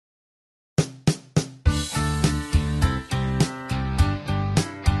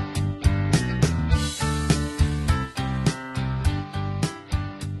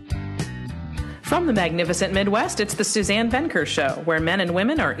From the magnificent Midwest, it's the Suzanne Venker Show, where men and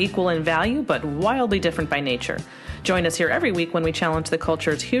women are equal in value but wildly different by nature. Join us here every week when we challenge the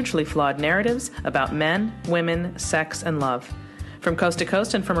culture's hugely flawed narratives about men, women, sex, and love. From coast to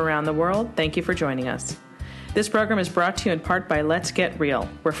coast and from around the world, thank you for joining us. This program is brought to you in part by Let's Get Real,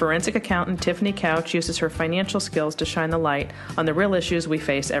 where forensic accountant Tiffany Couch uses her financial skills to shine the light on the real issues we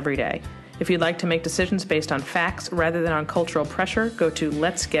face every day. If you'd like to make decisions based on facts rather than on cultural pressure, go to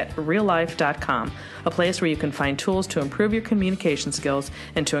letsgetreallife.com, a place where you can find tools to improve your communication skills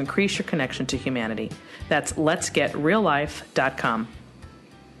and to increase your connection to humanity. That's letsgetreallife.com.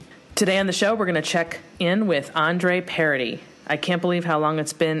 Today on the show, we're going to check in with Andre Paradis. I can't believe how long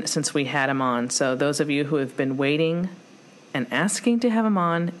it's been since we had him on, so those of you who have been waiting and asking to have him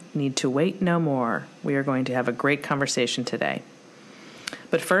on need to wait no more. We are going to have a great conversation today.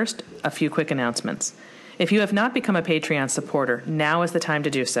 But first, a few quick announcements. If you have not become a Patreon supporter, now is the time to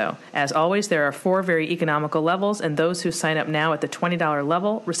do so. As always, there are 4 very economical levels, and those who sign up now at the $20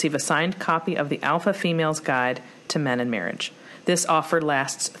 level receive a signed copy of the Alpha Female's Guide to Men and Marriage. This offer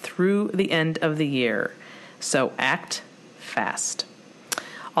lasts through the end of the year, so act fast.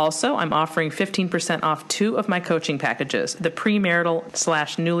 Also, I'm offering 15% off 2 of my coaching packages, the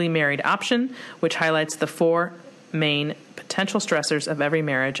premarital/newly married option, which highlights the 4 main potential stressors of every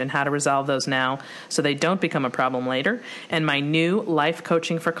marriage and how to resolve those now so they don't become a problem later, and my new life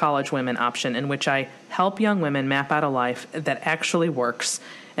coaching for college women option, in which I help young women map out a life that actually works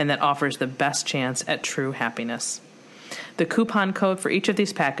and that offers the best chance at true happiness. The coupon code for each of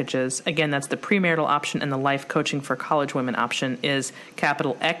these packages, again, that's the premarital option and the life coaching for college women option, is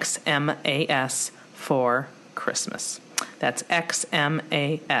capital XMAS for Christmas. That's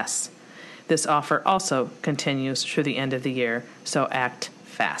XMAS. This offer also continues through the end of the year, so act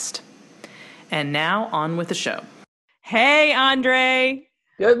fast. And now on with the show. Hey, Andre.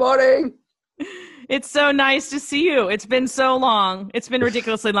 Good morning. It's so nice to see you. It's been so long. It's been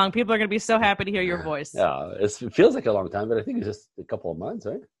ridiculously long. People are going to be so happy to hear your voice. Yeah, it feels like a long time, but I think it's just a couple of months,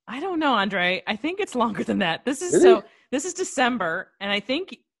 right? I don't know, Andre. I think it's longer than that. This is December, and I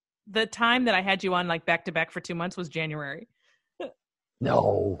think the time that I had you on like back to back for 2 months was January.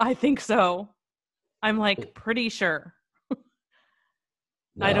 No. I think so. I'm like pretty sure.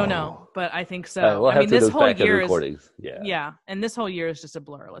 No. I don't know, but I think so. We'll I mean, this whole year is yeah, and this whole year is just a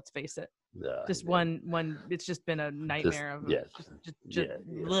blur. Let's face it. Just one. It's just been a nightmare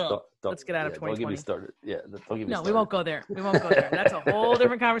let's get out of 2020. Don't get me started. Yeah, don't get me started. No, we won't go there. That's a whole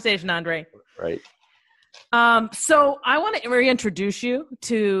different conversation, Andre. Right. So I want to reintroduce you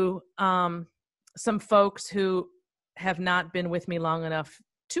to some folks who have not been with me long enough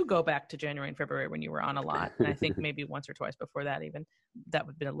to go back to January and February when you were on a lot. And I think maybe once or twice before that even. That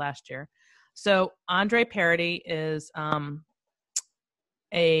would have been last year. So Andre Paradis is I'm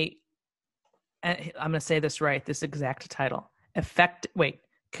going to say this right, this exact title.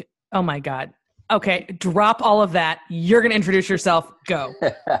 Oh my God. Okay, drop all of that. You're going to introduce yourself. Go.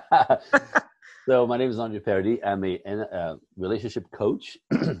 So my name is Andre Paradis. I'm a relationship coach,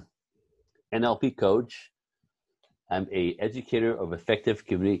 NLP coach. I'm a educator of effective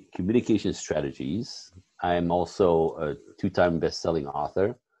communication strategies. I'm also a 2-time best-selling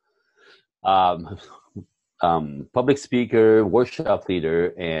author, public speaker, workshop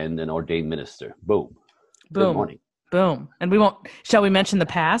leader, and an ordained minister. Boom. Good morning. Boom. And shall we mention the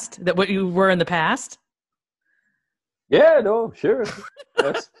past, that what you were in the past? Yeah, no, sure.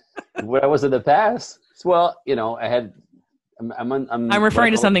 That's what I was in the past. Well, I'm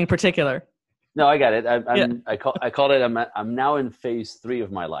referring to something in particular. No, I got it. I called it. I'm now in phase 3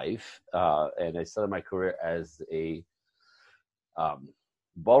 of my life, and I started my career as a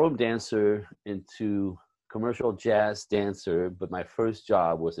ballroom dancer into commercial jazz dancer. But my first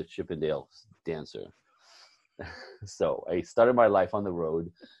job was a Chippendales dancer. So I started my life on the road,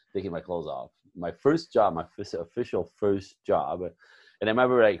 taking my clothes off. My first job, my official first job, and I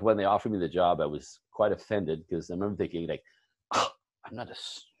remember like when they offered me the job, I was quite offended because I remember thinking like, oh, I'm not a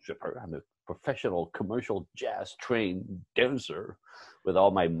stripper. I'm a professional commercial jazz trained dancer with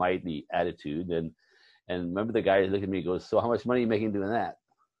all my mighty attitude. And remember the guy looked at me and goes, so how much money are you making doing that?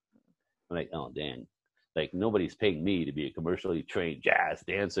 I'm like, oh, dang. Like nobody's paying me to be a commercially trained jazz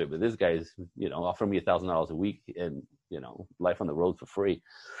dancer, but this guy's, offering me $1,000 a week and, life on the road for free.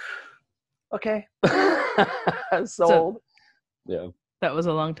 Okay. Sold. So, yeah. That was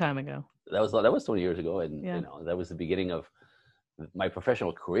a long time ago. That was 20 years ago. And, that was the beginning of my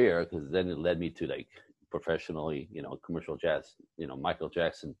professional career, because then it led me to like professionally, commercial jazz, Michael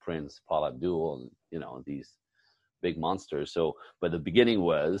Jackson, Prince, Paula Abdul, and, these big monsters. So, but the beginning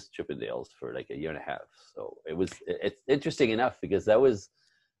was Chippendales for like a year and a half. So it's interesting enough because that was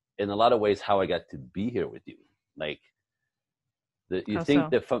in a lot of ways how I got to be here with you. Like, you How think so?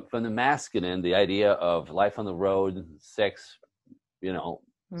 that from the masculine, the idea of life on the road, sex,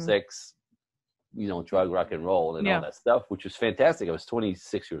 sex, drug, rock and roll and all Yeah. that stuff, which was fantastic. I was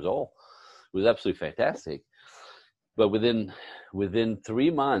 26 years old. It was absolutely fantastic. But within 3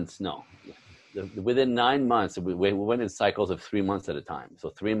 months, no, within 9 months, we went in cycles of 3 months at a time. So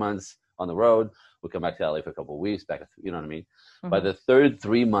 3 months on the road, we come back to LA for a couple of weeks, you know what I mean? By the third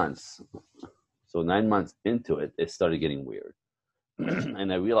 3 months, so 9 months into it, it started getting weird.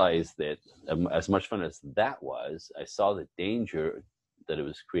 And I realized that as much fun as that was, I saw the danger that it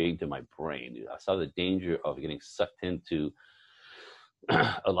was creating to my brain. I saw the danger of getting sucked into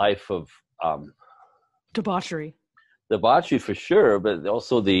a life of Debauchery for sure, but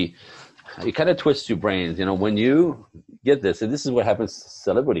also it kind of twists your brains. When you get this, and this is what happens to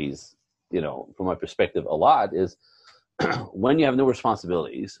celebrities, from my perspective, a lot is when you have no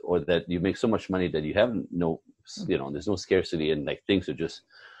responsibilities, or that you make so much money that you have no, there's no scarcity, and like things are just,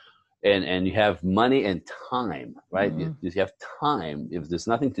 and you have money and time, right? You have time if there's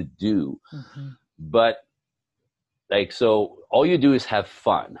nothing to do, but like, so all you do is have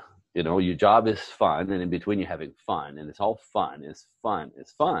fun. Your job is fun, and in between you're having fun, and it's all fun. It's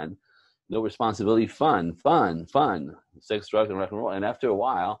fun. No responsibility, fun. Sex, drugs, and rock and roll. And after a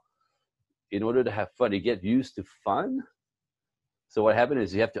while, in order to have fun, you get used to fun. So what happened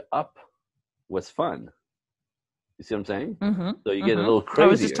is you have to up what's fun. You see what I'm saying? So you get a little crazier.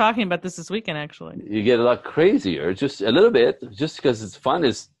 I was just talking about this weekend, actually. You get a lot crazier, just a little bit, just because it's fun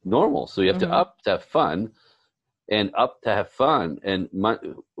is normal. So you have to up to have fun. And up to have fun, and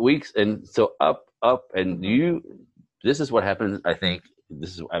weeks, and so up, and this is what happens. I think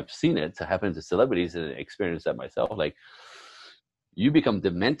I've seen it to happen to celebrities, and experienced that myself. Like, you become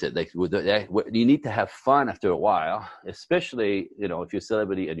demented. Like, you need to have fun after a while, especially if you're a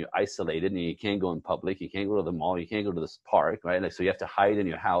celebrity and you're isolated and you can't go in public, you can't go to the mall, you can't go to this park, right? Like, so you have to hide in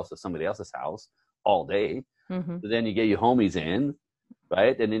your house or somebody else's house all day. So then you get your homies in.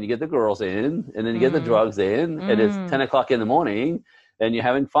 Right, and then you get the girls in, and then you get the drugs in, and it's 10 o'clock in the morning, and you're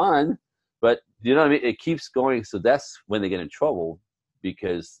having fun. But you know what I mean? It keeps going. So that's when they get in trouble,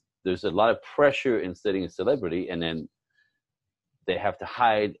 because there's a lot of pressure in studying a celebrity, and then they have to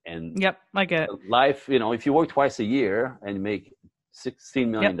hide. And I get it. Life, if you work twice a year and you make $16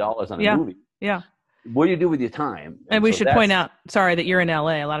 million on a movie, what do you do with your time? And we should point out, sorry, that you're in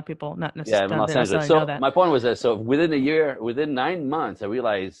LA. A lot of people not necessarily, Los Angeles. know that. My point was that, so within 9 months, I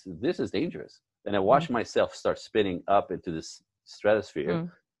realized this is dangerous. And I watched myself start spinning up into this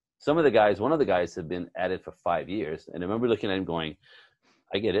stratosphere. One of the guys had been at it for 5 years. And I remember looking at him going,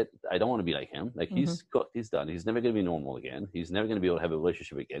 I get it. I don't want to be like him. Like, he's cooked. He's done. He's never going to be normal again. He's never going to be able to have a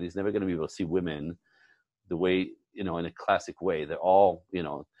relationship again. He's never going to be able to see women the way, in a classic way. They're all,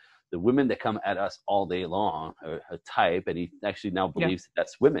 the women that come at us all day long are a type, and he actually now believes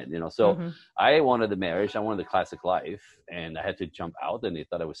that's women, So I wanted the marriage, I wanted the classic life, and I had to jump out, and they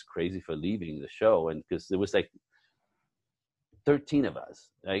thought I was crazy for leaving the show, and because there was like 13 of us,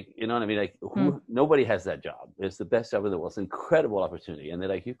 like, you know what I mean? Like, nobody has that job. It's the best job in the world. It's an incredible opportunity, and they're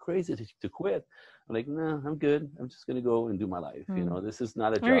like, "You're crazy to quit." I'm like, "No, I'm good. I'm just gonna go and do my life. This is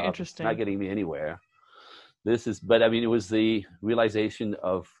not a job. Very interesting. It's not getting me anywhere. But I mean, it was the realization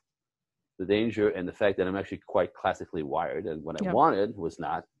of the danger and the fact that I'm actually quite classically wired, and what I wanted was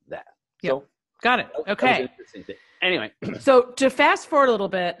not that." So got it. Okay. Anyway, so to fast forward a little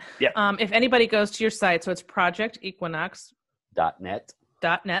bit, if anybody goes to your site, so it's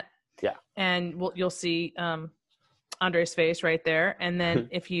projectequinox.net. Yeah. And you'll see Andre's face right there. And then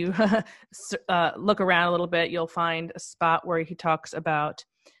if you look around a little bit, you'll find a spot where he talks about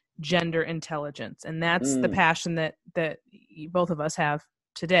gender intelligence, and that's the passion that both of us have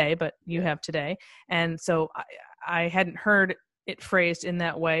today, but you have today. And so I hadn't heard it phrased in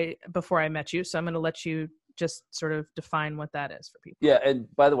that way before I met you, so I'm going to let you just sort of define what that is for people. Yeah,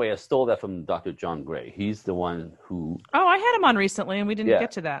 and by the way, I stole that from Dr. John Gray. He's the one who... Oh, I had him on recently, and we didn't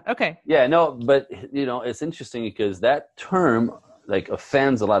get to that. Okay. Yeah, no, but it's interesting because that term like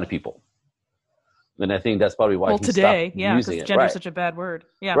offends a lot of people. And I think that's probably why he stopped using it. Because gender is such a bad word.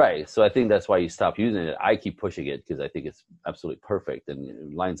 Yeah. Right. So I think that's why he stopped using it. I keep pushing it because I think it's absolutely perfect and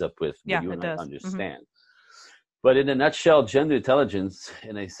it lines up with what you and I understand. But in a nutshell, gender intelligence,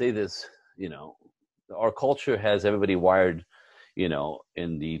 and I say this, our culture has everybody wired,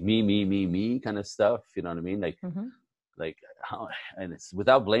 in the me kind of stuff. You know what I mean? Like how, and it's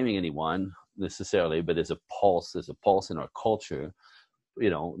without blaming anyone necessarily, but there's a pulse in our culture.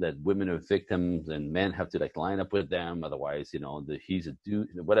 That women are victims and men have to like line up with them. Otherwise, he's a dude,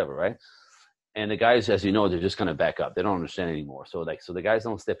 whatever, right? and the guys, as you know, they're just going to back up. They don't understand anymore. So the guys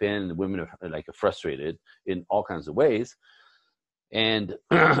don't step in, and the women are like frustrated in all kinds of ways, and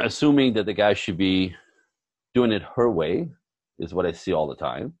assuming that the guy should be doing it her way is what I see all the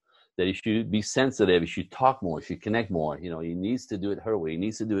time. That he should be sensitive, he should talk more, he should connect more. You know, he needs to do it her way. He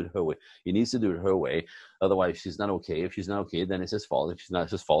needs to do it her way. He needs to do it her way. Otherwise, she's not okay. If she's not okay, then it's his fault. If she's not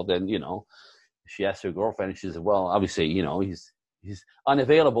his fault, then, you know, she asked her girlfriend, and she said, well, obviously, you know, he's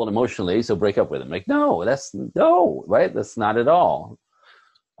unavailable emotionally, so break up with him. Like, no, right? That's not at all.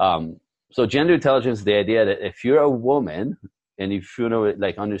 So gender intelligence, the idea that if you're a woman and if you know,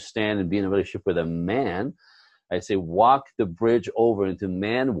 like, understand and be in a relationship with a man, I say walk the bridge over into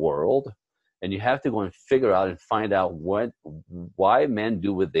man world, and you have to go and figure out and find out why men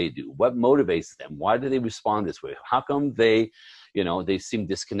do what they do, what motivates them, why do they respond this way, how come they, you know, they seem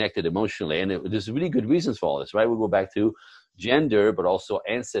disconnected emotionally, and there's really good reasons for all this, right? We go back to gender, but also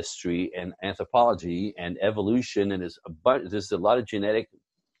ancestry and anthropology and evolution, and there's a lot of genetic,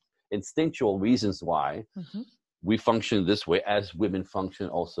 instinctual reasons why we function this way, as women function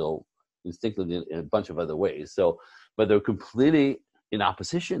also instinctively in a bunch of other ways. So, but they're completely in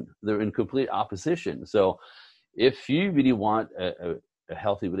opposition. They're in complete opposition. So if you really want a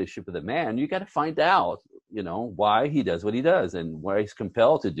healthy relationship with a man, you got to find out, you know, why he does what he does and why he's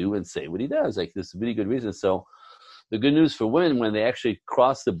compelled to do and say what he does. Like, there's really good reasons. So the good news for women, when they actually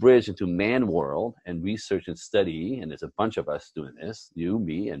cross the bridge into man world and research and study, and there's a bunch of us doing this, you,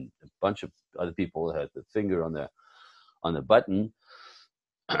 me, and a bunch of other people that had the finger on the button,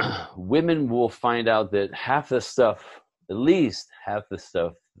 women will find out that half the stuff, at least half the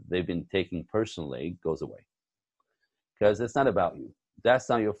stuff they've been taking personally, goes away. Because it's not about you. That's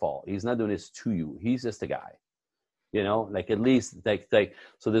not your fault. He's not doing this to you. He's just a guy. You know, like, at least, like,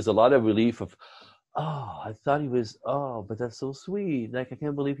 so there's a lot of relief of, oh, I thought he was, oh, but that's so sweet. Like, I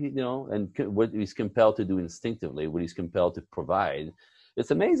can't believe he, you know, and what he's compelled to do instinctively, what he's compelled to provide,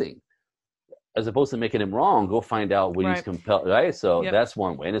 it's amazing. As opposed to making him wrong, go find out what he's compelled, right? So that's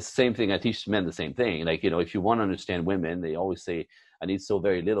one way. And it's the same thing. I teach men the same thing. Like, you know, if you want to understand women, they always say, I need so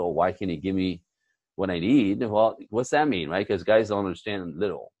very little. Why can't he give me what I need? Well, what's that mean, right? Because guys don't understand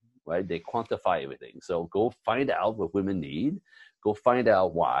little, right? They quantify everything. So go find out what women need. Go find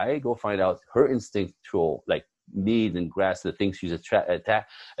out why. Go find out her instinctual, like, need and grasp the things she's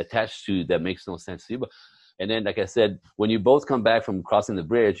attached to that makes no sense to you. And then, like I said, when you both come back from crossing the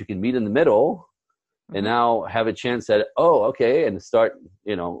bridge, you can meet in the middle and now have a chance at, oh, okay, and start,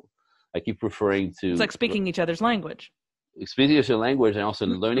 you know, I keep referring to... It's like speaking each other's language. Speaking each other's language, and also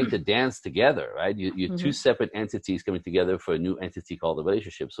learning to dance together, right? You're two separate entities coming together for a new entity called the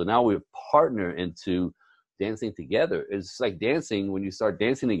relationship. So now we're partner into dancing together. It's like dancing. When you start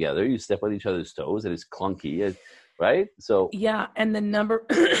dancing together, you step on each other's toes, and it's clunky, right? So... Yeah, and the number...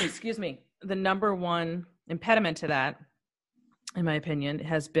 excuse me. The number one impediment to that, in my opinion,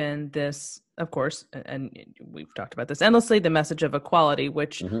 has been this, of course, and we've talked about this endlessly, the message of equality,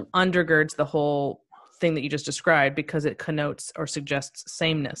 which undergirds the whole thing that you just described, because it connotes or suggests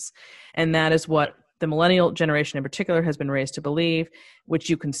sameness. And that is what the millennial generation in particular has been raised to believe, which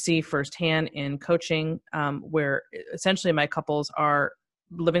you can see firsthand in coaching, where essentially my couples are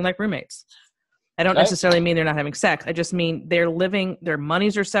living like roommates. I don't necessarily mean they're not having sex. I just mean they're living, their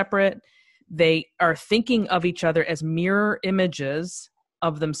monies are separate. They are thinking of each other as mirror images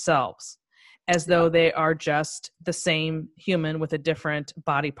of themselves, as though they are just the same human with a different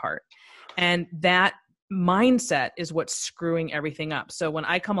body part. And that mindset is what's screwing everything up. So when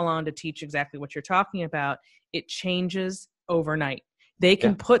I come along to teach exactly what you're talking about, it changes overnight. They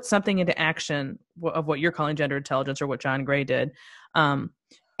can put something into action of what you're calling gender intelligence, or what John Gray did,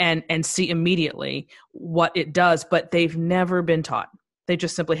 and see immediately what it does, but they've never been taught. They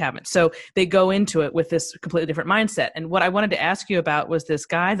just simply haven't. So they go into it with this completely different mindset. And what I wanted to ask you about was this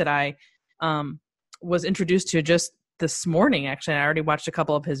guy that I was introduced to just this morning. Actually, I already watched a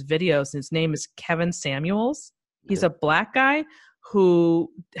couple of his videos. His name is Kevin Samuels. He's a black guy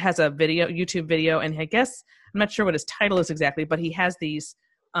who has a YouTube video, and I guess, I'm not sure what his title is exactly, but he has these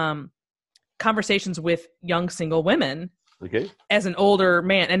conversations with young single women as an older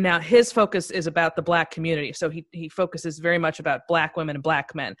man. And now his focus is about the black community. So he focuses very much about black women and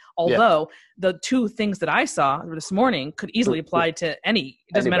black men. Although the two things that I saw this morning could easily apply to it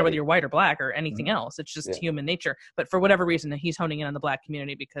doesn't matter whether you're white or black or anything else. It's just human nature. But for whatever reason, he's honing in on the black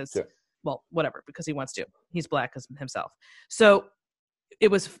community because, well, whatever, because he wants to. He's black as himself. So it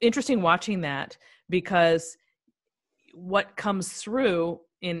was interesting watching that, because what comes through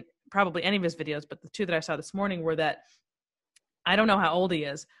in probably any of his videos, but the two that I saw this morning were that, I don't know how old he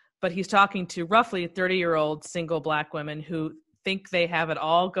is, but he's talking to roughly 30-year-old single black women who think they have it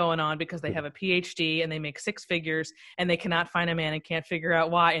all going on because they have a PhD and they make six figures and they cannot find a man and can't figure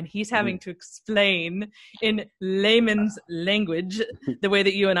out why. And he's having to explain in layman's language, the way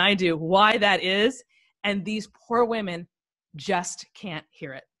that you and I do, why that is. And these poor women just can't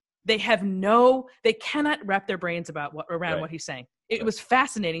hear it. They cannot wrap their brains around what he's saying. It was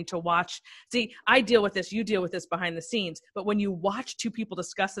fascinating to watch. See, I deal with this, you deal with this behind the scenes, but when you watch two people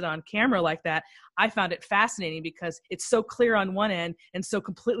discuss it on camera like that, I found it fascinating because it's so clear on one end and so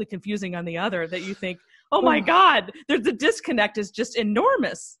completely confusing on the other that you think, oh my God, the disconnect is just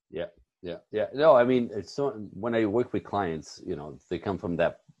enormous. Yeah. No, I mean, it's so, when I work with clients, they come from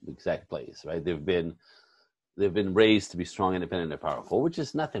that exact place, right? They've been raised to be strong, independent, and powerful, which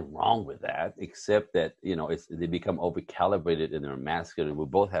is nothing wrong with that, except that, they become over-calibrated in their masculine. We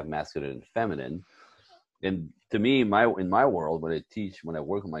both have masculine and feminine. And to me, in my world, when I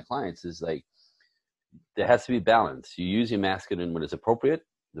work with my clients, is like, there has to be balance. You use your masculine when it's appropriate.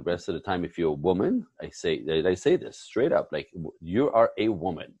 The rest of the time, if you're a woman, I say this straight up, like, you are a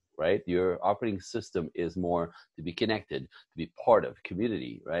woman, right? Your operating system is more to be connected, to be part of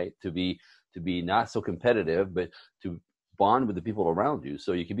community, right? To be not so competitive, but to bond with the people around you.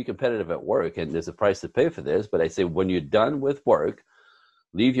 So you can be competitive at work, and there's a price to pay for this. But I say, when you're done with work,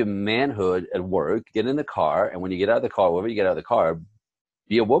 leave your manhood at work, get in the car. And when you get out of the car, wherever you get out of the car,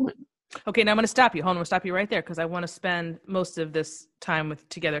 be a woman. Okay, now I'm going to stop you. Hold on, I'm going to stop you right there because I want to spend most of this time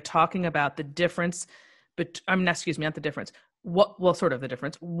together talking about the difference. But not the difference. Sort of the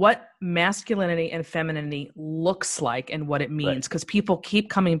difference. What masculinity and femininity looks like and what it means, because people keep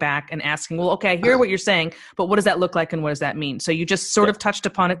coming back and asking, well, okay, I hear what you're saying, but what does that look like and what does that mean? So you just sort of touched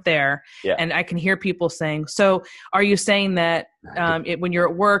upon it there, and I can hear people saying, so are you saying that when you're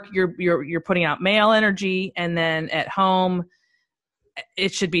at work, you're putting out male energy, and then at home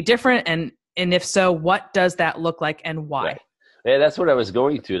it should be different, and if so, what does that look like and why? Right. Yeah, that's what I was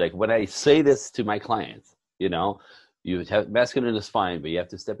going to. Like, when I say this to my clients, you have masculine is fine, but you have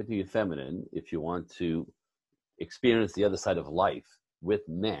to step into your feminine if you want to experience the other side of life with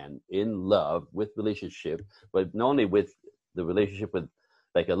men, in love, with relationship, but not only with the relationship with,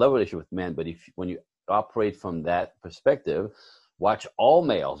 like, a love relationship with men, but when you operate from that perspective, watch all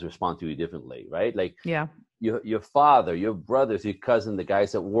males respond to you differently, right? Like, your father, your brothers, your cousin, the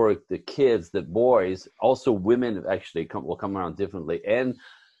guys at work, the kids, the boys, also women actually will come around differently, and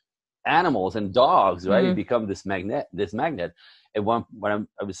animals and dogs, right? You become this magnet. And when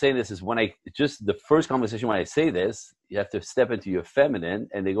I was saying this is when the first conversation, when I say this, you have to step into your feminine,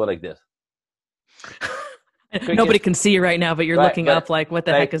 and they go like this. Nobody can see you right now, but you're looking up like, what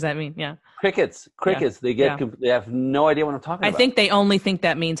the heck does that mean? Yeah. Crickets. They have no idea what I'm talking about. I think they only think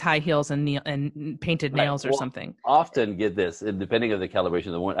that means high heels and painted nails or something. Often get this, and depending on the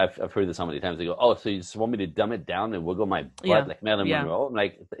calibration, I've heard this so many times. They go, oh, so you just want me to dumb it down and wiggle my butt like Marilyn Monroe? I'm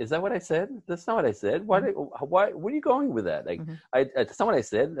like, is that what I said? That's not what I said. Why? Where are you going with that? Like, that's not what I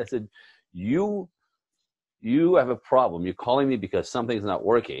said. I said, you have a problem. You're calling me because something's not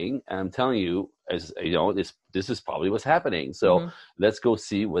working, and I'm telling you, as you know, this is probably what's happening. So let's go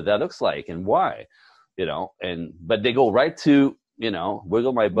see what that looks like and why, but they go right to,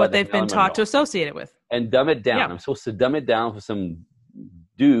 wiggle my butt. What they've been taught to associate it with. And dumb it down. Yeah. I'm supposed to dumb it down for some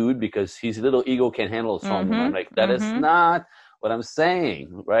dude because his little ego can't handle a strong woman. I'm like, that is not what I'm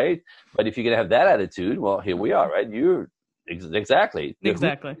saying, right? But if you're going to have that attitude, well, here we are, right? You're exactly. Who's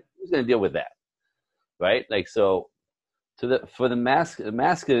going to deal with that? Right? Like, so for the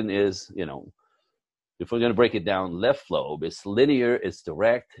masculine is, if we're going to break it down, left lobe, it's linear, it's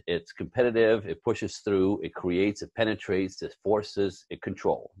direct, it's competitive, it pushes through, it creates, it penetrates, it forces, it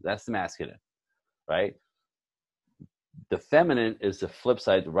controls. That's the masculine, right? The feminine is the flip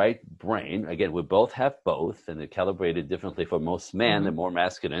side, the right brain. Again, we both have both, and they're calibrated differently for most men. They're more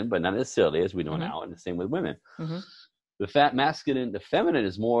masculine, but not necessarily, as we know now, and the same with women. The feminine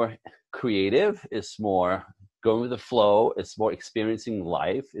is more creative, it's more going with the flow, it's more experiencing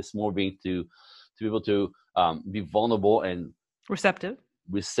life, it's more being to be able to be vulnerable and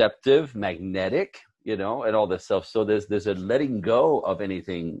receptive, magnetic, and all this stuff. So there's a letting go of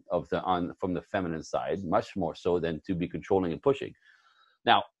anything from the feminine side, much more so than to be controlling and pushing.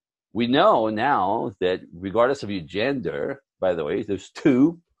 Now, we know now that regardless of your gender, by the way, there's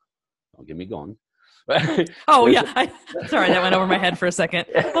two. Don't get me going. Oh, yeah. Sorry, that went over my head for a second.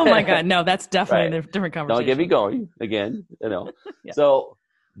 Oh, my God. No, that's definitely a different conversation. Don't get me going again. So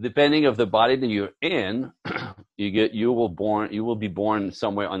depending of the body that you're in, you will be born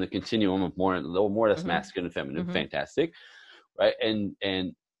somewhere on the continuum of a little more or less masculine and feminine. Fantastic. Right.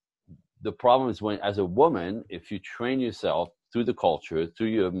 And the problem is when, as a woman, if you train yourself through the culture, through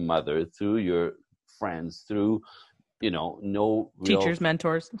your mother, through your friends, through no real teachers,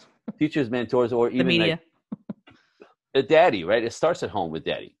 mentors, or the even media. like a daddy, right? It starts at home with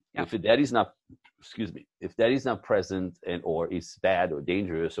daddy. Yep. If a daddy's not, if daddy's not present or he's bad or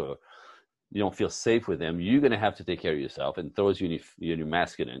dangerous or you don't feel safe with him, you're going to have to take care of yourself, and throws you in your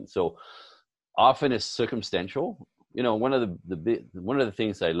masculine. So often it's circumstantial. One of the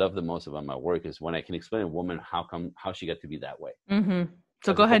things I love the most about my work is when I can explain a woman how she got to be that way. Mm-hmm.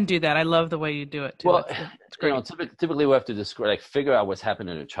 So go ahead and do that. I love the way you do it too. Well, it's great. Typically we have to figure out what's happened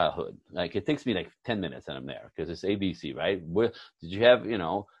in her childhood. Like it takes me like 10 minutes and I'm there because it's ABC, right? Did you have,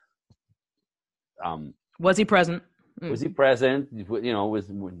 was he present? Was he present? Was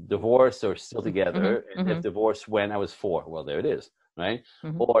divorced or still together? Mm-hmm. And if divorced, when? I was 4. Well, there it is, right?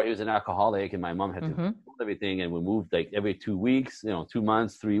 Mm-hmm. Or he was an alcoholic and my mom had to hold everything, and we moved like every 2 weeks, 2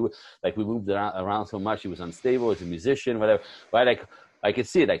 months, 3 weeks. Like we moved around so much. He was unstable. He was a musician, whatever. Right? Like I could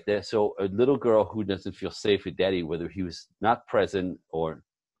see it like this. So a little girl who doesn't feel safe with daddy, whether he was not present or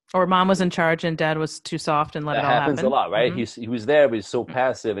mom was in charge and dad was too soft and let it all happen. That happens a lot, right? Mm-hmm. He was there, but he's so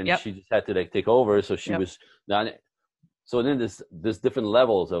passive, and she just had to like take over. So she was not. So then there's different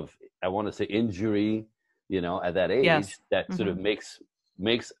levels of, I want to say, injury, at that age that sort of makes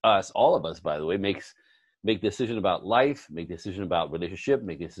us, all of us, by the way, make decision about life, make decision about relationship,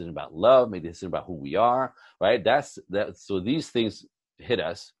 make decision about love, make decision about who we are, right? So these things hit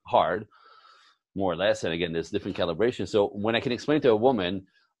us hard, more or less. And again, there's different calibration. So when I can explain to a woman,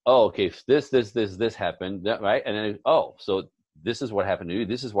 oh, okay, this happened, right? And then, so this is what happened to you.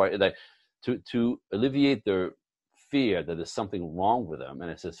 This is why, like, to alleviate their fear that there's something wrong with them. And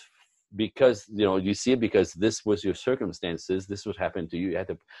it says, because, you see it because this was your circumstances, this what happened to you. You had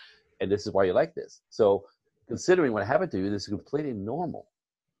to, and this is why you like this. So considering what happened to you, this is completely normal.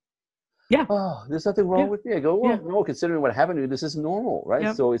 Yeah. Oh, there's nothing wrong with me. I go, well, no, considering what happened to you, this is normal, right?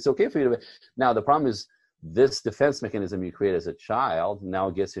 Yep. So it's okay for you to be. Now, the problem is this defense mechanism you create as a child now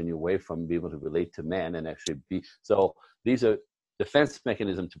gets in your way from being able to relate to men and actually be. So these are defense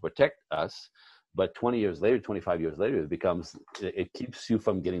mechanisms to protect us. But 20 years later, 25 years later, it keeps you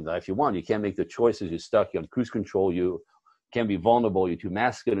from getting the life you want. You can't make the choices. You're stuck. You're on cruise control. You can't be vulnerable. You're too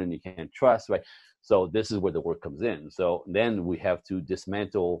masculine. You can't trust, right? So this is where the work comes in. So then we have to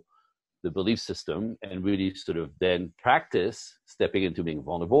dismantle the belief system and really sort of then practice stepping into being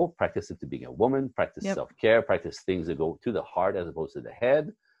vulnerable, practice into being a woman, practice self-care, practice things that go to the heart as opposed to the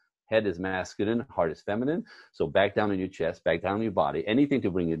head. Head is masculine, heart is feminine. So back down in your chest, back down in your body. Anything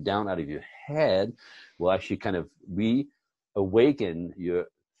to bring you down out of your head will actually kind of reawaken your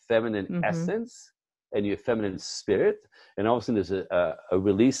feminine essence and your feminine spirit. And all of a sudden there's a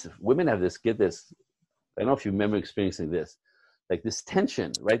release. Women have get this. I don't know if you remember experiencing this, like this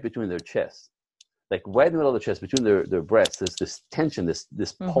tension right between their chests, like right in the middle of the chest, between their breasts. There's this tension, this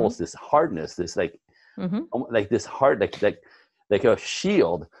pulse, this hardness, this like this heart, like a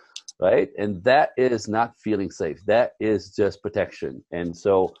shield. Right. And that is not feeling safe. That is just protection. And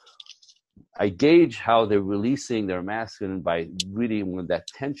so I gauge how they're releasing their masculine by really when that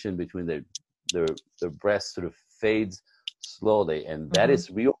tension between their breasts sort of fades slowly. And that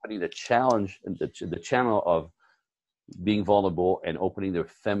is reopening the challenge, the channel of being vulnerable and opening their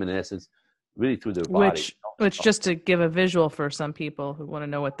feminine essence really through their body. Which just to give a visual for some people who want to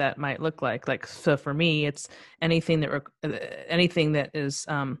know what that might look like, so for me, it's anything that is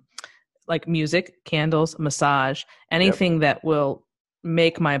like music, candles, massage, anything that will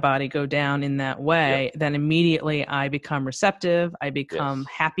make my body go down in that way, then immediately I become receptive. I become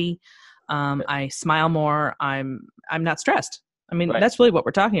happy. I smile more. I'm not stressed. I mean, that's really what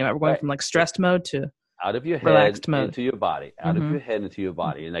we're talking about. We're going from like stressed mode to out of your head relaxed mode into your body, out of your head into your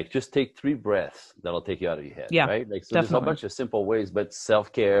body. And like, just take 3 breaths. That'll take you out of your head. Yeah, right. Like, so there's a bunch of simple ways, but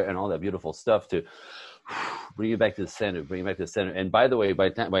self-care and all that beautiful stuff to bring you back to the center, And by the way, by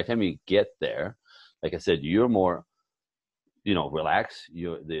the time you get there, like I said, you're more, relaxed.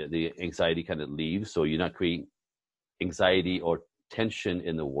 The anxiety kind of leaves. So you're not creating anxiety or tension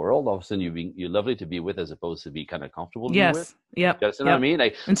in the world. All of a sudden you're lovely to be with as opposed to be kind of comfortable to be with. Yep. You know what I mean?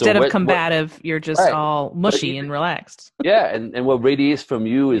 Like, instead of combative, you're just all mushy and relaxed. And what radiates from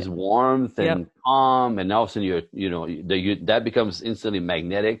you is warmth and calm, and all of a sudden that becomes instantly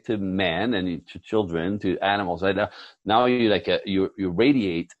magnetic to men and to children, to animals. Right now you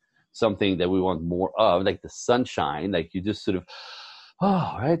radiate something that we want more of, like the sunshine. Like you just sort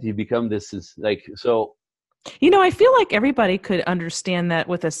of, you become this is like so. I feel like everybody could understand that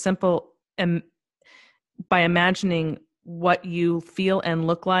with a simple, by imagining what you feel and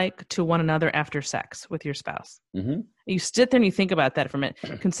look like to one another after sex with your spouse. You sit there and you think about that for a minute.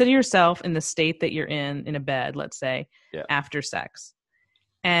 Consider yourself in the state that you're in a bed, let's say, after sex.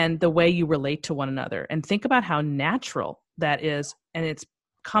 and the way you relate to one another. And think about how natural that is. And it's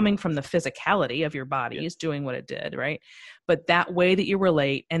coming from the physicality of your bodies doing what it did, right? But that way that you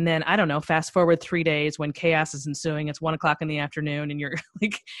relate, and then, I don't know, fast forward 3 days when chaos is ensuing, it's 1:00 in the afternoon and you're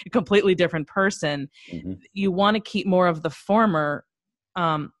like a completely different person. Mm-hmm. You want to keep more of the former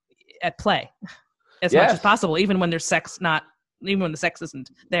at play as much as possible, even when there's even when the sex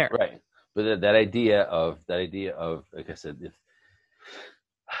isn't there. Right. But that idea of, like I said, if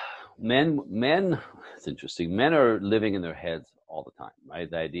men, it's interesting. Men are living in their heads all the time,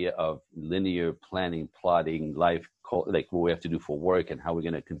 right? The idea of linear planning, plotting, life, like what we have to do for work and how we're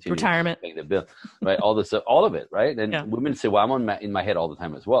going to continue retirement, paying the bill, right? All this, all of it, right? And women say, "Well, I'm in my head all the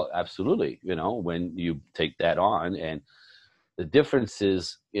time as well." Absolutely, when you take that on, and the difference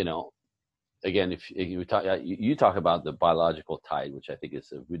is, again, if you talk about the biological tide, which I think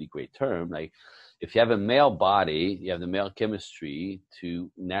is a really great term. Like, if you have a male body, you have the male chemistry to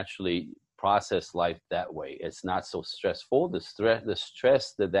naturally process life that way. It's not so stressful. The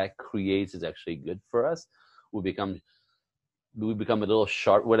stress that creates is actually good for us. We become a little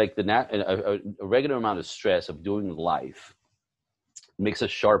sharp. We're like a regular amount of stress of doing life makes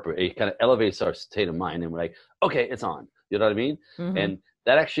us sharper. It kind of elevates our state of mind, and we're like, okay, it's on. You know what I mean? Mm-hmm. And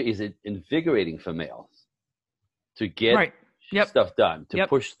that actually is invigorating for males to get stuff done, to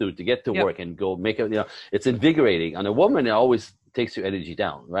push through, to get to work and go make it. It's invigorating. On a woman, it always takes your energy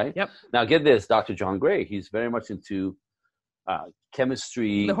down, right? Yep. Now, get this, Dr. John Gray, he's very much into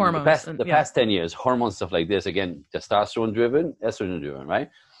chemistry, the hormones, past 10 years, hormones, stuff like this. Again, testosterone driven, estrogen driven, right?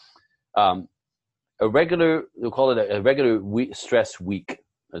 We'll call it a regular stress week.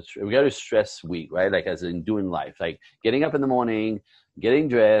 A regular stress week, right? Like, as in doing life, like getting up in the morning, getting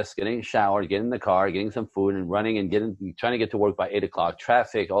dressed, getting showered, getting in the car, getting some food, and running and trying to get to work by 8:00,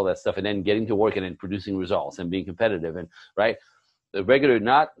 traffic, all that stuff, and then getting to work and then producing results and being competitive, and right. The regular,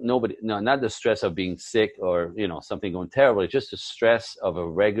 not the stress of being sick or something going terrible. It's just the stress of a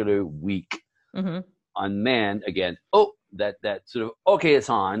regular week. Mm-hmm. On man, again, that sort of, okay, it's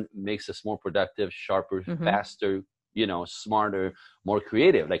on, makes us more productive, sharper, mm-hmm. faster, smarter, more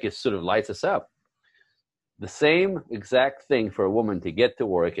creative. Like, it sort of lights us up. The same exact thing for a woman to get to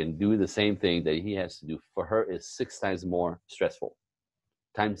work and do the same thing that he has to do for her is 6 times more stressful.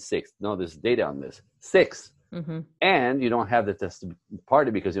 Times 6. No, there's data on this. 6. Mm-hmm. And you don't have the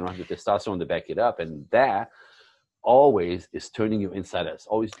party because you don't have the testosterone to back it up. And that always is turning you inside out. It's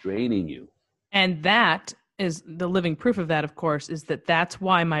always draining you. And that is the living proof of that, of course, is that's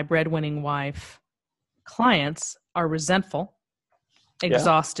why my breadwinning wife clients are resentful,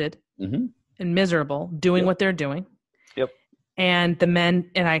 exhausted, mm-hmm. and miserable doing what they're doing. Yep. And the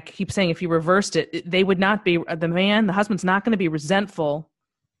men, and I keep saying, if you reversed it, they would not be, the husband's not going to be resentful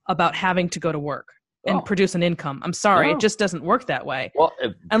about having to go to work and produce an income. I'm sorry. It just doesn't work that way. Well,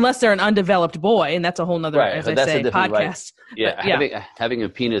 unless they're an undeveloped boy, and that's a whole nother, as I say, podcast. Right. Yeah, but, having a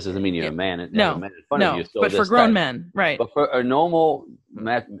penis doesn't mean you're a man. No, man in front of you, so but for grown men, right. But for a normal,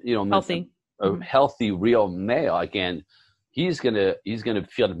 healthy, real male, again, he's gonna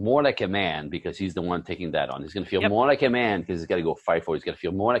feel more like a man because he's the one taking that on. He's gonna feel more like a man because he's got to go fight for it. He's gonna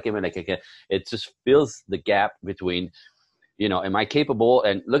feel more like a man. It just fills the gap between, am I capable?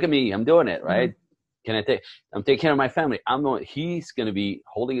 And look at me, I'm doing it, right? Mm-hmm. I'm taking care of my family. He's going to be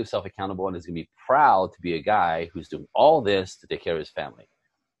holding himself accountable and is going to be proud to be a guy who's doing all this to take care of his family.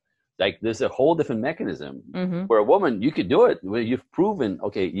 Like, there's a whole different mechanism. Mm-hmm. For a woman, you could do it. You've proven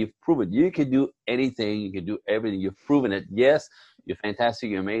you can do anything. You can do everything. You've proven it. Yes, you're fantastic.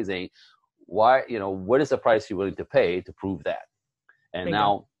 You're amazing. Why, what is the price you're willing to pay to prove that? And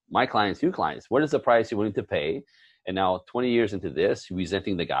now my clients, your clients, what is the price you're willing to pay? And now 20 years into this, you're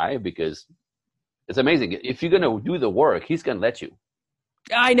resenting the guy because it's amazing. If you're going to do the work, he's going to let you.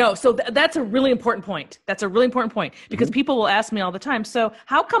 I know. So that's a really important point. That's a really important point because mm-hmm. people will ask me all the time, so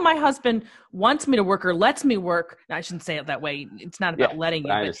how come my husband wants me to work or lets me work? Now, I shouldn't say it that way. It's not about letting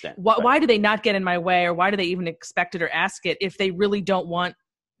you. I understand. Why do they not get in my way, or why do they even expect it or ask it if they really don't want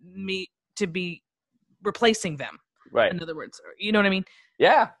me to be replacing them? Right. In other words, you know what I mean?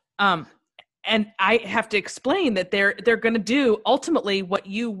 Yeah. And I have to explain that they're going to do ultimately what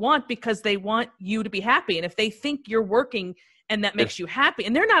you want because they want you to be happy. And if they think you're working and that makes you happy,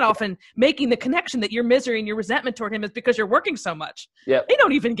 and they're not often making the connection that your misery and your resentment toward him is because you're working so much. Yeah. They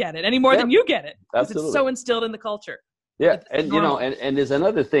don't even get it any more than you get it. Absolutely. It's so instilled in the culture. Yeah. And, and there's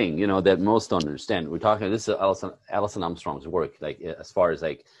another thing, that most don't understand. We're talking, this is Alison Armstrong's work, like, as far as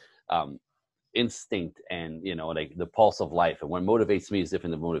like, instinct and like the pulse of life, and what motivates me is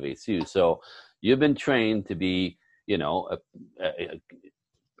different than motivates you. So you've been trained to be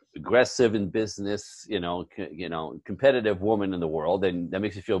aggressive in business, competitive woman in the world, and that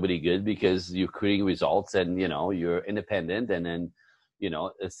makes you feel really good because you're creating results and, you're independent. And then,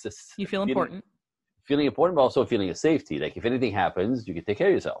 it's just you feel important. Feeling important, but also a feeling of safety. Like if anything happens, you can take care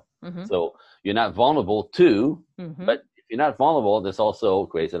of yourself. Mm-hmm. So you're not vulnerable too, Mm-hmm. but if you're not vulnerable, this also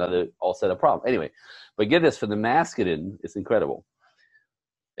creates another all set of problem. Anyway, but get this, for the masculine, it's incredible.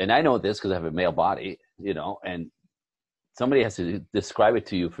 And I know this because I have a male body, and somebody has to describe it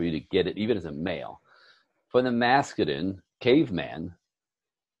to you for you to get it, even as a male. For the masculine caveman,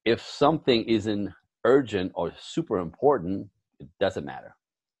 if something isn't urgent or super important, it doesn't matter.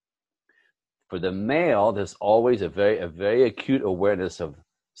 For the male, there's always a very acute awareness of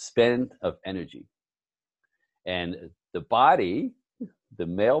spend of energy. And the body, the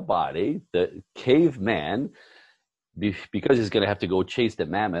male body, the caveman, because he's going to have to go chase the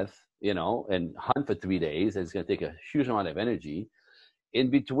mammoth, and hunt for 3 days, and it's going to take a huge amount of energy. In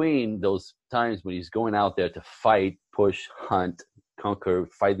between those times when he's going out there to fight, push, hunt, conquer,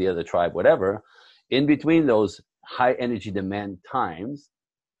 fight the other tribe, whatever, in between those high energy demand times,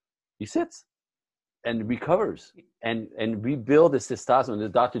 he sits and recovers and rebuild his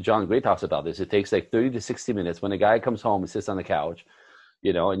testosterone. Dr. John Gray talks about this. It takes like 30 to 60 minutes. When a guy comes home and sits on the couch,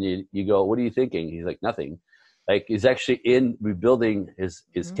 and you go, what are you thinking? He's like, nothing. Like he's actually in rebuilding his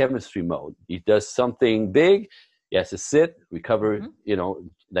mm-hmm. chemistry mode. He does something big. He has to sit, recover,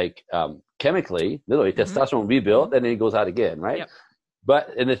 mm-hmm. Chemically, literally mm-hmm. testosterone rebuild, mm-hmm. and then he goes out again, right?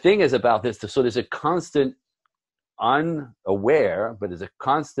 Yep. And the thing is about this, so there's a constant unaware, but there's a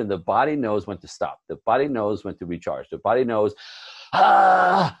constant, the body knows when to stop. The body knows when to recharge. The body knows,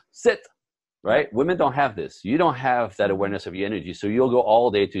 sit, right? Women don't have this. You don't have that awareness of your energy. So you'll go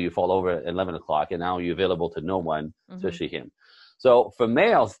all day till you fall over at 11 o'clock and now you're available to no one, mm-hmm. especially him. So for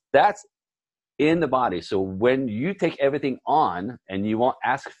males, that's in the body. So when you take everything on and you won't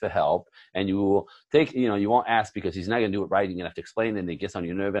ask for help and you will take, you won't ask because he's not going to do it right. You're going to have to explain it and it gets on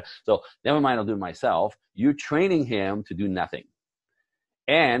your nerve. So never mind, I'll do it myself. You're training him to do nothing.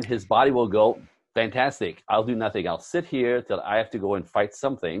 And his body will go, fantastic. I'll do nothing. I'll sit here till I have to go and fight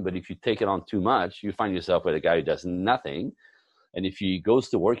something. But if you take it on too much, you find yourself with a guy who does nothing. And if he goes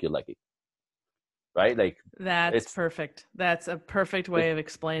to work, you're lucky. Right? Like that's perfect. That's a perfect way of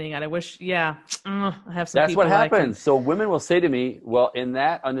explaining it. I wish, I have some. That's what happens. So women will say to me, well, in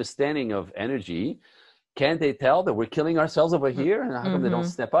that understanding of energy, can't they tell that we're killing ourselves over here? And how come mm-hmm. they don't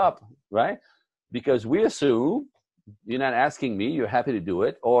step up? Right? Because we assume you're not asking me, you're happy to do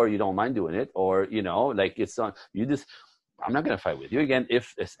it, or you don't mind doing it, or, it's on, I'm not going to fight with you again.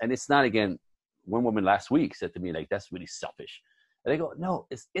 And it's not, again, one woman last week said to me, like, that's really selfish. And I go, no,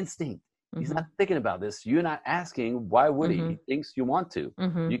 it's instinct. He's mm-hmm. not thinking about this. You're not asking. Why would mm-hmm. he? He thinks you want to.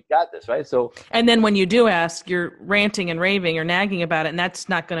 Mm-hmm. You got this, right? So, and then when you do ask, you're ranting and raving or nagging about it, and that's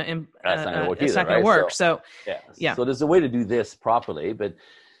not going to. That's not going to work. It's not going to work. So, yeah. So there's a way to do this properly, but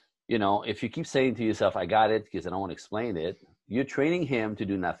if you keep saying to yourself, "I got it," because I don't want to explain it, you're training him to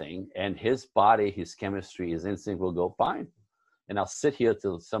do nothing, and his body, his chemistry, his instinct will go fine, and I'll sit here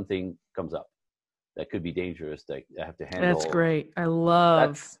till something comes up. That could be dangerous. That I have to handle. That's great. I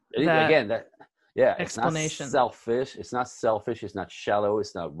love that. Again, explanation. It's not selfish. It's not selfish. It's not shallow.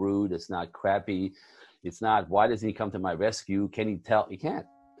 It's not rude. It's not crappy. It's not, why doesn't he come to my rescue? Can he tell? He can't.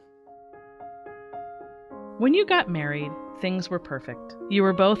 When you got married, things were perfect. You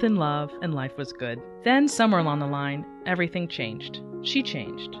were both in love and life was good. Then somewhere along the line, everything changed. She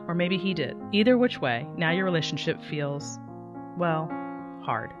changed, or maybe he did. Either which way, now your relationship feels,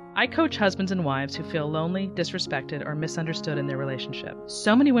 hard. I coach husbands and wives who feel lonely, disrespected, or misunderstood in their relationship.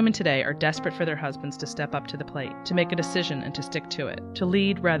 So many women today are desperate for their husbands to step up to the plate, to make a decision and to stick to it, to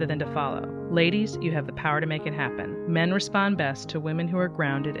lead rather than to follow. Ladies, you have the power to make it happen. Men respond best to women who are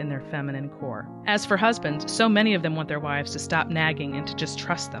grounded in their feminine core. As for husbands, so many of them want their wives to stop nagging and to just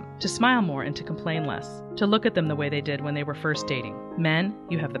trust them, to smile more and to complain less, to look at them the way they did when they were first dating. Men,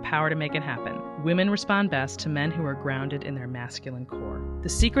 you have the power to make it happen. Women respond best to men who are grounded in their masculine core. The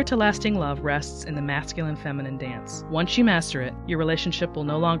secret to lasting love rests in the masculine-feminine dance. Once you master it, your relationship will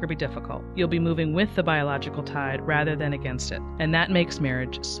no longer be difficult. You'll be moving with the biological tide rather than against it, and that makes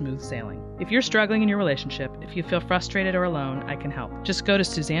marriage smooth sailing. If you're struggling in your relationship, if you feel frustrated or alone, I can help. Just go to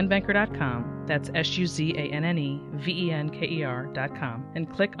SuzanneVenker.com, that's SuzanneVenker.com,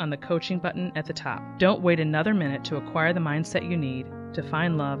 and click on the coaching button at the top. Don't wait another minute to acquire the mindset you need to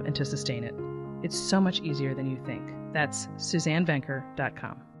find love and to sustain it. It's so much easier than you think. That's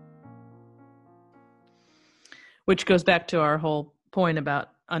SuzanneVenker.com. Which goes back to our whole point about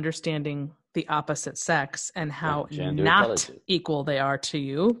understanding the opposite sex and how not equal they are to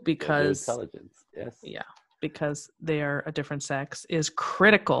you, because gender intelligence, yes. Yeah. because they are a different sex is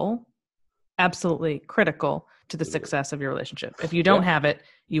critical, absolutely critical to the success of your relationship. If you don't have it,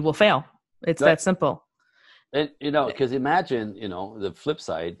 you will fail. It's that simple. And, because imagine, the flip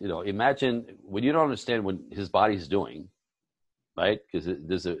side, imagine when you don't understand what his body's doing, right? Because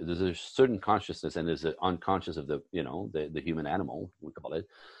there's a certain consciousness and there's an unconscious of the, the human animal, we call it.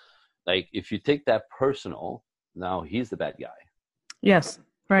 Like, if you take that personal, now he's the bad guy. Yes,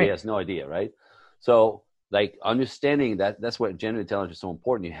 right. He has no idea, right? So, like, understanding that's what gender intelligence is so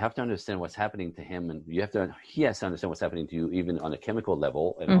important. You have to understand what's happening to him, and he has to understand what's happening to you, even on a chemical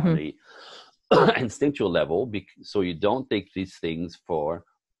level and on the instinctual level, so you don't take these things for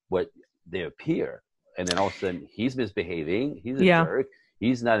what they appear. And then all of a sudden, he's misbehaving. He's a jerk.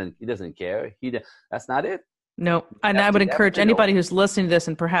 He's not. He doesn't care. That's not it. No. And I would encourage anybody who's listening to this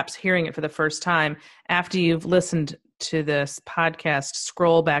and perhaps hearing it for the first time, after you've listened to this podcast,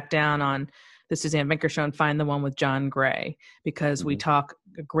 scroll back down on the Suzanne Venker Show and find the one with John Gray, because we talk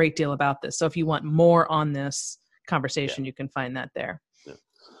a great deal about this. So if you want more on this conversation, you can find that there.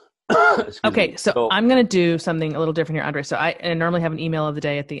 Okay, so I'm going to do something a little different here, Andre. So I normally have an email of the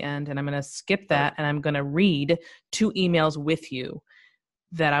day at the end, and I'm going to skip that, and I'm going to read 2 emails with you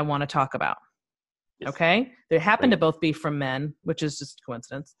that I want to talk about. Yes. Okay? They happen to both be from men, which is just a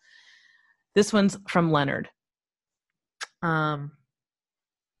coincidence. This one's from Leonard. Dear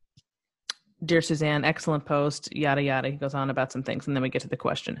Suzanne, excellent post, yada, yada. He goes on about some things, and then we get to the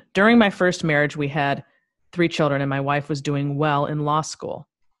question. During my first marriage, we had 3 children, and my wife was doing well in law school.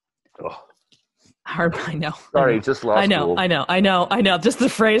 Oh. Hard, I know. Sorry, just law school. I know. Just the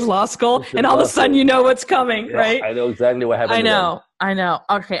phrase law school, and all of a sudden you know what's coming, right? I know exactly what happened. I know.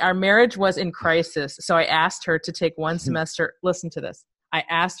 Okay, our marriage was in crisis, so I asked her to take 1 semester. Listen to this. I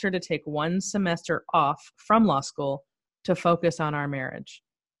asked her to take 1 semester off from law school to focus on our marriage,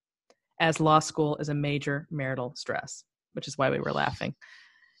 as law school is a major marital stress, which is why we were laughing.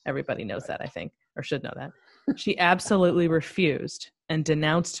 Everybody knows that, I think, or should know that. She absolutely refused and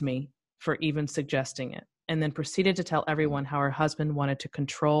denounced me for even suggesting it, and then proceeded to tell everyone how her husband wanted to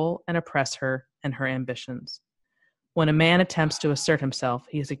control and oppress her and her ambitions. When a man attempts to assert himself,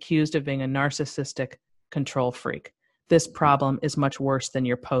 he is accused of being a narcissistic control freak. This problem is much worse than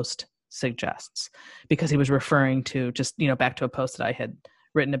your post suggests, because he was referring to just, back to a post that I had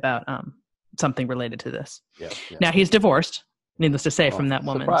written about something related to this. Yeah. Now he's divorced, needless to say, from that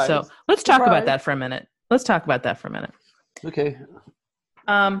woman. Surprise. So let's talk about that for a minute. Okay.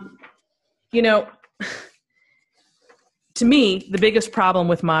 To me, the biggest problem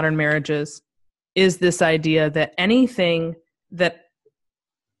with modern marriages is this idea that anything that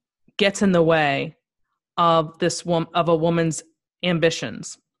gets in the way of a woman's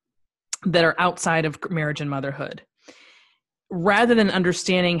ambitions that are outside of marriage and motherhood, rather than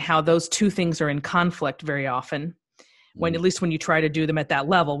understanding how those 2 things are in conflict very often, at least when you try to do them at that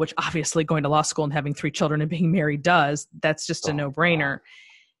level, which obviously going to law school and having 3 children and being married does, that's just a no-brainer.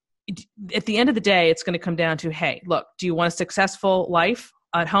 At the end of the day, it's going to come down to, hey, look, do you want a successful life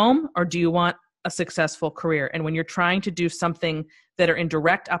at home, or do you want a successful career? And when you're trying to do something that are in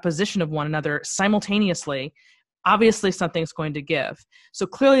direct opposition of one another simultaneously, obviously something's going to give. So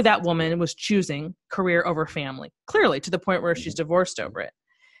clearly that woman was choosing career over family, clearly, to the point where she's divorced over it.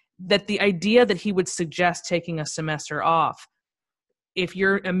 That the idea that he would suggest taking a semester off, if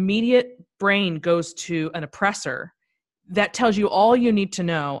your immediate brain goes to an oppressor, that tells you all you need to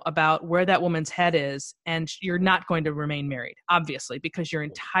know about where that woman's head is, and you're not going to remain married, obviously, because your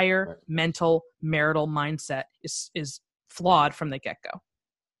entire mental marital mindset is flawed from the get-go.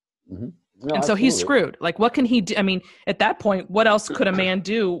 Mm-hmm. No, and so he's screwed. Like, what can he do? I mean, at that point, what else could a man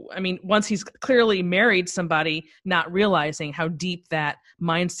do? I mean, once he's clearly married somebody, not realizing how deep that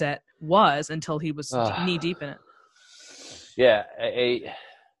mindset was until he was knee deep in it. Yeah.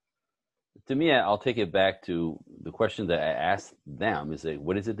 To me, I'll take it back to the question that I asked them is,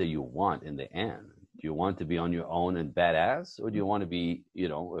 what is it that you want in the end? Do you want to be on your own and badass, or do you want to be,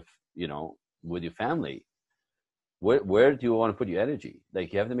 with your family? Where do you want to put your energy?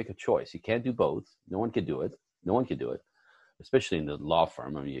 Like, you have to make a choice. You can't do both. No one can do it. Especially in the law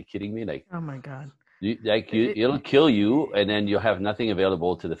firm. I mean, you're kidding me? Like, oh my God. It'll kill you, and then you'll have nothing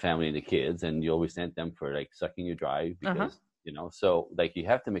available to the family and the kids, and you'll resent them for like sucking you dry because, so like you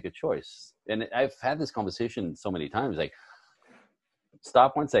have to make a choice. And I've had this conversation so many times, like,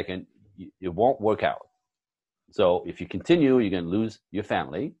 stop 1 second. It won't work out. So if you continue, you're going to lose your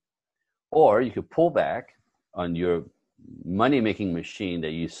family, or you could pull back on your money-making machine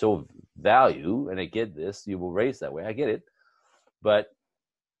that you so value. And I get this, you were raised that way. I get it. But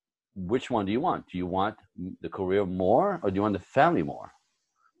which one do you want? Do you want the career more, or do you want the family more?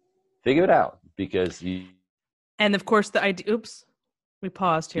 Figure it out, because And of course the idea, oops, we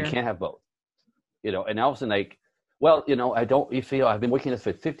paused here. You can't have both, and all of a sudden, like, well, I don't, you feel I've been working this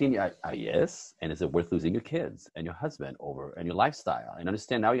for 15 years. Yes. And is it worth losing your kids and your husband over and your lifestyle? And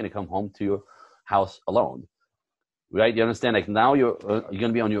understand now you're going to come home to your house alone, right? You understand, like, now you're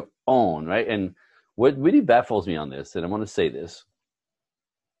going to be on your own, right? And what really baffles me on this, and I want to say this,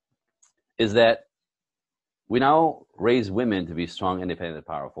 is that we now raise women to be strong, independent, and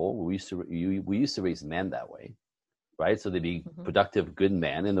powerful. We used to raise men that way, right? So they'd be productive, good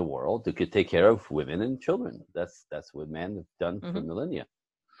men in the world who could take care of women and children. That's what men have done for millennia.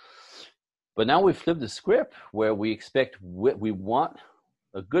 But now we flip the script where we expect, we want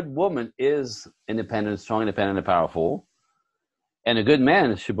a good woman is independent, strong, independent, and powerful. And a good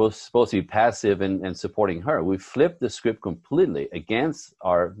man is supposed to be passive and supporting her. We flip the script completely against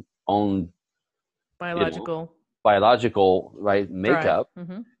our own biological, right, makeup.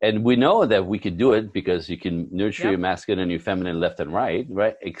 And we know that we could do it because you can nurture your masculine and your feminine left and right,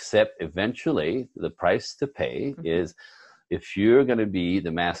 except eventually the price to pay is, if you're going to be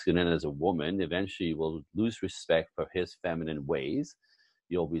the masculine as a woman, eventually you will lose respect for his feminine ways.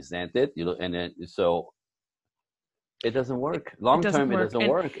 You'll resent it, and then so it doesn't work. Long term, it doesn't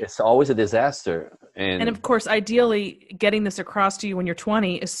work. It's always a disaster. And of course, ideally, getting this across to you when you're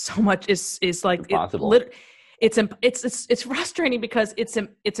 20 is so much is like impossible. It's frustrating because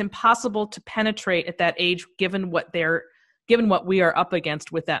it's impossible to penetrate at that age, given what we are up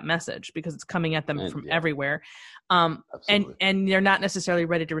against with that message, because it's coming at them from everywhere. And they're not necessarily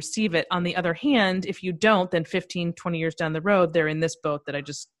ready to receive it. On the other hand, if you don't, then 15, 20 years down the road, they're in this boat that I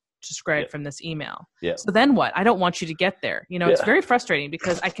just described from this email. So then what? I don't want you to get there. It's very frustrating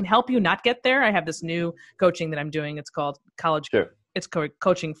because I can help you not get there. I have this new coaching that I'm doing. It's called it's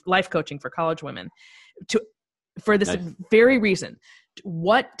coaching, life coaching for college women, for this very reason.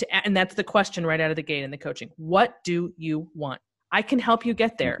 And that's the question right out of the gate in the coaching. What do you want? I can help you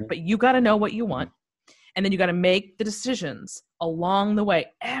get there, but you got to know what you want. And then you got to make the decisions along the way,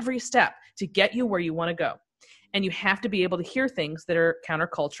 every step, to get you where you want to go. And you have to be able to hear things that are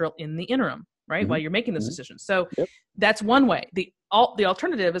countercultural in the interim, right? While you're making those decisions. So that's one way. The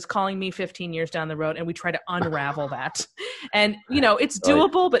alternative is calling me 15 years down the road and we try to unravel that. And, it's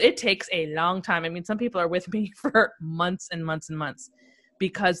doable, but it takes a long time. I mean, some people are with me for months and months and months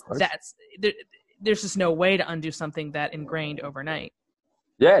because there's just no way to undo something that ingrained overnight.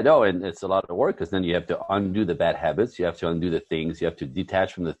 Yeah, no, and it's a lot of work because then you have to undo the bad habits. You have to undo the things. You have to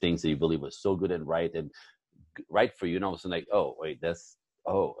detach from the things that you believe was so good and right for you. And all of a sudden, like,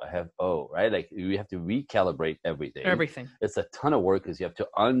 right? Like, you have to recalibrate everything. It's a ton of work because you have to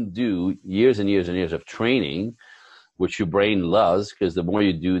undo years and years and years of training, which your brain loves, because the more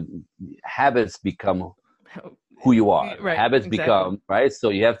you do, habits become who you are. Right, habits become, right? So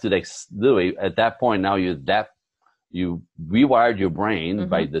you have to, like, literally at that point, now you rewired your brain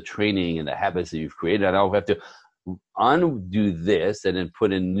by the training and the habits that you've created. And now we have to undo this and then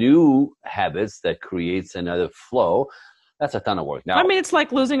put in new habits that creates another flow. That's a ton of work. Now, I mean, it's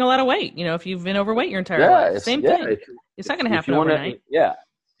like losing a lot of weight. If you've been overweight your entire life, same thing. It's not going to happen overnight.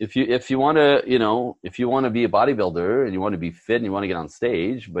 If you want to be a bodybuilder and you want to be fit and you want to get on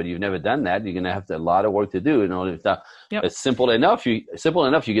stage, but you've never done that, you're going to have a lot of work to do. It's simple enough. You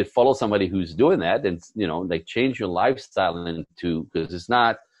could follow somebody who's doing that and, like, change your lifestyle because it's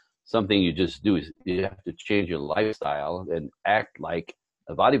not something you just do. You have to change your lifestyle and act like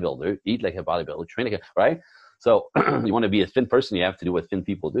a bodybuilder, eat like a bodybuilder, train like right? So you want to be a thin person, you have to do what thin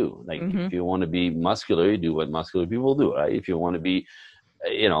people do. Like, if you want to be muscular, you do what muscular people do, right? If you want to be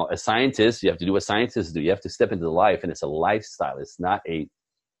a scientist, you have to do what scientists do. You have to step into the life, and it's a lifestyle. It's not a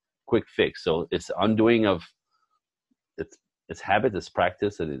quick fix. So it's undoing of it's habit, it's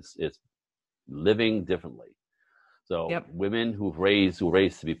practice, and it's living differently. So women who raised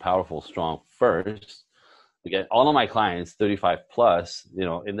to be powerful, strong first. Again, all of my clients, 35 plus,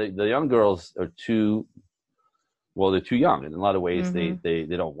 and the young girls are they're too young in a lot of ways. They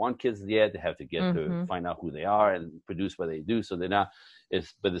don't want kids yet. They have to get to find out who they are and produce what they do. So they're not.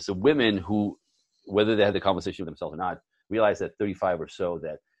 But it's the women who, whether they had the conversation with themselves or not, realize at 35 or so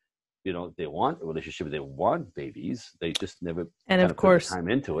that they want a relationship, they want babies. They just never of course put the time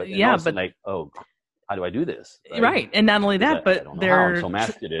into it. And but like, how do I do this? Right. And not only that, but I'm so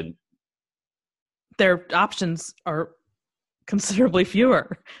masculine. Their options are considerably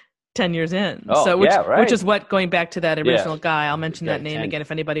fewer 10 years in. Which is what, going back to that original guy, I'll mention that name again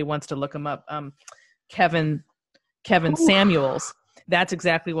if anybody wants to look him up. Kevin Samuels. That's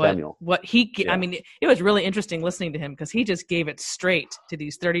exactly what he, I mean, it was really interesting listening to him because he just gave it straight to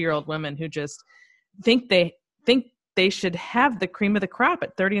these 30-year-old women who just think they should have the cream of the crop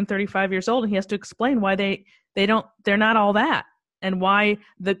at 30 and 35 years old. And he has to explain why they they're not all that, and why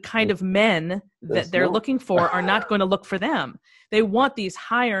the kind of men that they're looking for are not going to look for them. They want these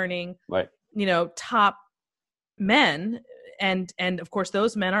high earning, right, top men. And of course,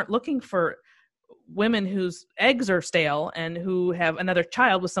 those men aren't looking for women whose eggs are stale and who have another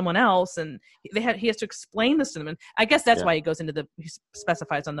child with someone else. And he has to explain this to them. And I guess that's why he goes into he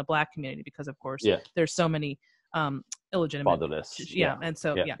specifies on the Black community, because of course there's so many illegitimate. Fatherless. And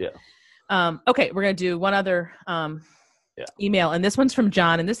so, okay, we're going to do one other email. And this one's from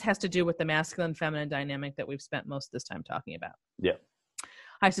John. And this has to do with the masculine feminine dynamic that we've spent most of this time talking about. Yeah.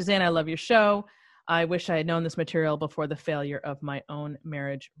 Hi, Suzanne. I love your show. I wish I had known this material before the failure of my own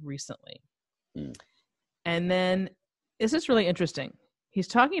marriage recently. And then this is really interesting. He's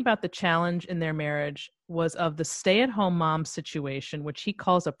talking about the challenge in their marriage was of the stay-at-home mom situation, which he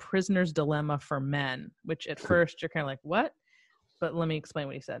calls a prisoner's dilemma for men, which at first you're kind of like, what? But let me explain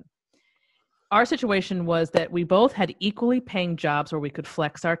what he said. Our situation was that we both had equally paying jobs where we could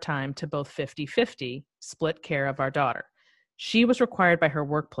flex our time to both 50-50, split care of our daughter. She was required by her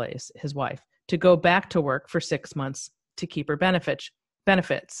workplace, his wife, to go back to work for 6 months to keep her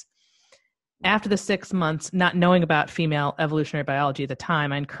benefits. After the 6 months, not knowing about female evolutionary biology at the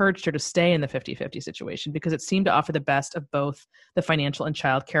time, I encouraged her to stay in the 50-50 situation because it seemed to offer the best of both the financial and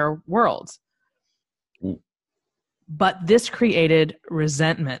childcare worlds. But this created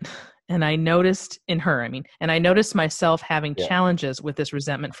resentment. And I noticed in her, and I noticed myself having challenges with this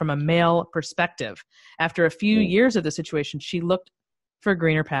resentment from a male perspective. After a few years of the situation, she looked for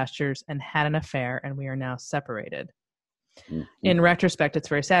greener pastures and had an affair, and we are now separated. In retrospect, it's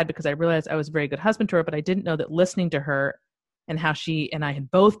very sad because I realized I was a very good husband to her, but I didn't know that listening to her and how she and I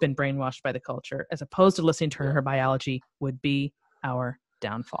had both been brainwashed by the culture, as opposed to listening to her biology, would be our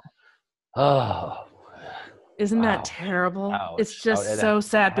downfall. Oh, isn't that terrible? Ouch. It's just so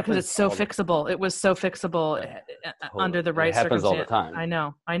sad because it's so fixable. It was so fixable under the right circumstances. It happens all the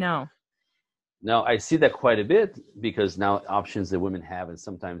time. I know. No, I see that quite a bit because now options that women have, and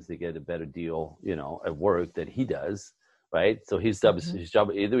sometimes they get a better deal, at work than he does, right? So his job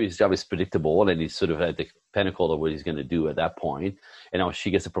is predictable, and he's sort of at the pinnacle of what he's going to do at that point. And now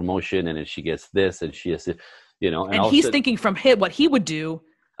she gets a promotion, and then she gets this, and she has to, And he's thinking from what he would do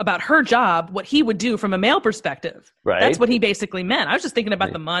about her job, what he would do from a male perspective. Right. That's what he basically meant. I was just thinking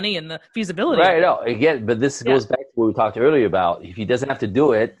about the money and the feasibility. Right. No, again, but this goes back to what we talked earlier about. If he doesn't have to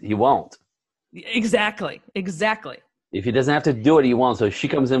do it, he won't. Exactly. If he doesn't have to do it, he won't. So if she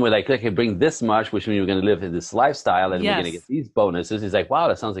comes in with okay, bring this much, which means you're going to live in this lifestyle and we're going to get these bonuses. He's like, wow,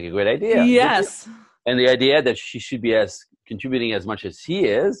 that sounds like a great idea. Yes. And the idea that she should be contributing as much as he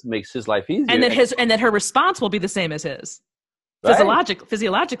is makes his life easier. And that her response will be the same as his. Right?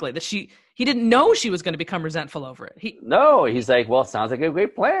 Physiologically, that he didn't know she was going to become resentful over it. He's like, well, it sounds like a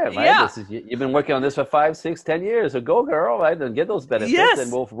great plan, right? Yeah. You've been working on this for 5, 6, 10 years, so go, girl, right? And get those benefits,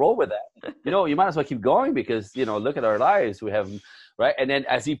 and we'll roll with that. You might as well keep going because look at our lives we have, right? And then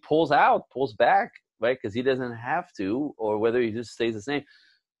as he pulls back, right? Because he doesn't have to, or whether he just stays the same,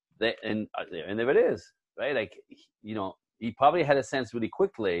 and there it is, right? Like he probably had a sense really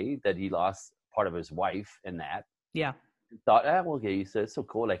quickly that he lost part of his wife in that. Yeah. Thought, okay, you said it's so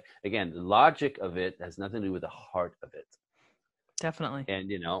cool. Like again, the logic of it has nothing to do with the heart of it. Definitely.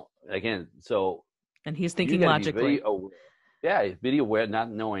 And again, so and he's thinking logically. Really aware, not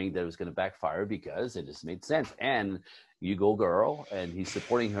knowing that it was going to backfire because it just made sense. And you go, girl, and he's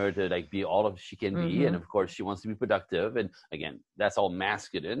supporting her to be all of she can be, and of course she wants to be productive. And again, that's all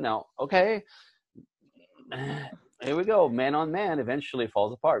masculine. Now, okay, here we go. Man on man eventually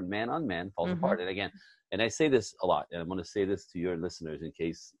falls apart. Man on man falls apart. And again. And I say this a lot, and I'm going to say this to your listeners in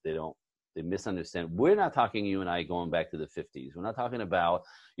case they misunderstand. We're not talking you and I going back to the 50s. We're not talking about,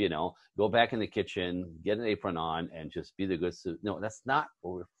 go back in the kitchen, get an apron on, and just be the good. No, that's not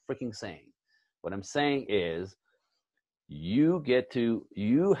what we're freaking saying. What I'm saying is you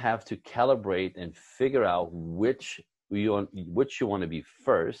have to calibrate and figure out which you want to be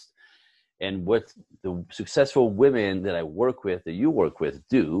first. And what the successful women that I work with, that you work with,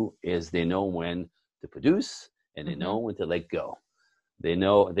 do is they know when to produce, and they know when to let go. They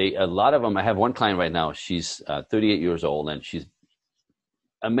know a lot of them. I have one client right now. She's 38 years old, and she's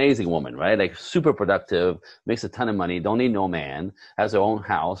amazing woman, right? Like super productive, makes a ton of money, don't need no man, has her own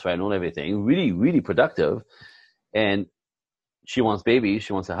house, right? Own everything, really, really productive. And she wants babies,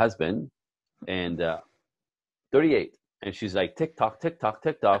 she wants a husband, and 38. And she's like, TikTok.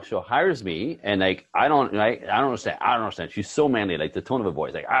 She hires me, and I don't understand. She's so manly, like the tone of her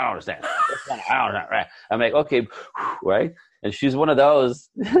voice, like, I don't understand. Right? I'm like, okay, right? And she's one of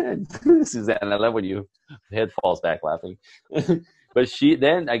those, Suzanne, I love when your head falls back laughing. But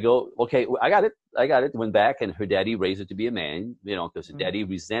then I go, okay, I got it. Went back, and her daddy raised her to be a man, because her daddy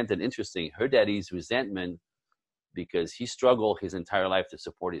resented. Interesting, her daddy's resentment, because he struggled his entire life to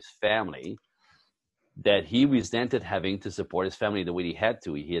support his family, that he resented having to support his family the way he had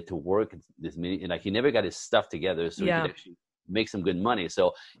to. He had to work this many, and like he never got his stuff together, so he could actually make some good money.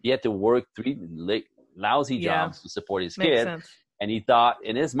 So he had to work 3 lousy jobs to support his kid. Sense. And he thought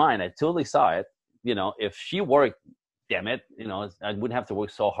in his mind, I totally saw it, if she worked, damn it, I wouldn't have to work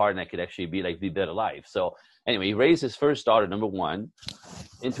so hard, and I could actually be better life. So anyway, he raised his first daughter, number one.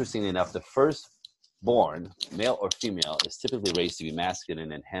 Interestingly enough, the first born, male or female, is typically raised to be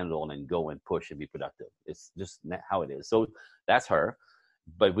masculine and handle and go and push and be productive. It's just how it is. So that's her.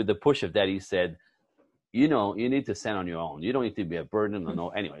 But with the push of that, he said, you need to stand on your own. You don't need to be a burden or no.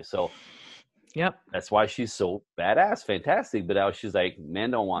 Anyway, so that's why she's so badass, fantastic. But now she's like,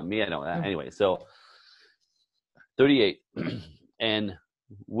 men don't want me. I don't. Anyway, so 38, and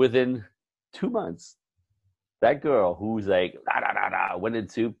within 2 months, that girl who's like went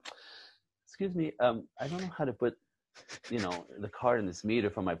into, excuse me, I don't know how to put, the card in this meter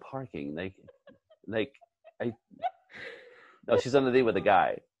for my parking. She's on a date with a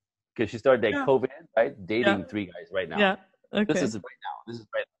guy, because she started COVID, right? Dating 3 guys right now. Yeah. Okay. This is right now. This is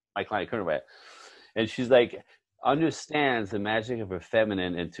right now. My client current right. And she's like, understands the magic of her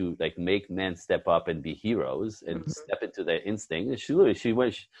feminine, and to make men step up and be heroes and step into their instinct. And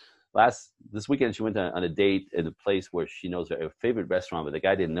this weekend she went on a date in a place where she knows her favorite restaurant, but the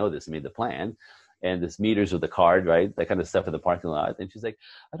guy didn't know this and made the plan. And this meters with the card, right? That kind of stuff in the parking lot. And she's like,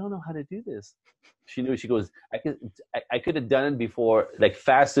 I don't know how to do this. She knew. She goes, I could have done it before,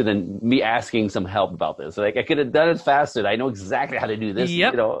 faster than me asking some help about this. I could have done it faster. I know exactly how to do this.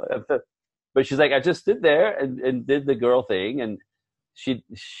 Yep. But she's like, I just stood there and did the girl thing. And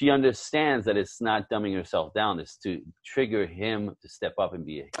she understands that it's not dumbing herself down. It's to trigger him to step up and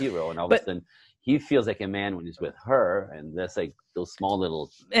be a hero. And all of a sudden, he feels like a man when he's with her. And that's those small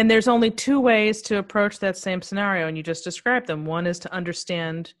little. And there's only 2 ways to approach that same scenario, and you just described them. One is to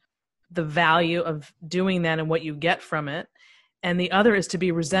understand the value of doing that and what you get from it. And the other is to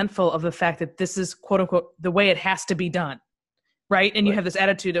be resentful of the fact that this is, quote unquote, the way it has to be done. Right. And you have this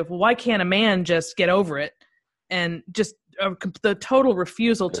attitude of, well, why can't a man just get over it? And just the total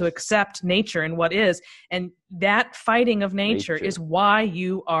refusal to accept nature and what is. And that fighting of nature is why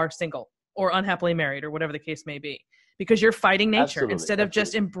you are single or unhappily married or whatever the case may be, because you're fighting nature instead of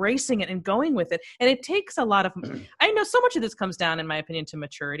just embracing it and going with it. And it takes a lot of, I know so much of this comes down, in my opinion, to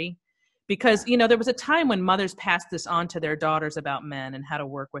maturity. Because, there was a time when mothers passed this on to their daughters about men and how to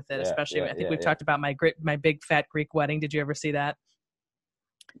work with it, especially. I think we've talked about my big fat Greek wedding. Did you ever see that?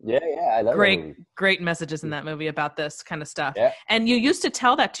 Yeah, I love it. Great messages in that movie about this kind of stuff. Yeah. And you used to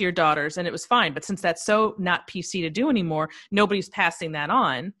tell that to your daughters, and it was fine. But since that's so not PC to do anymore, nobody's passing that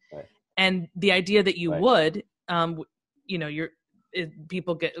on. Right. And the idea that you would, young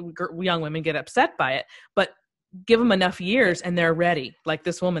women get upset by it, but give them enough years and they're ready. Like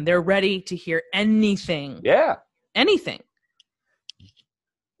this woman, they're ready to hear anything. Yeah. Anything.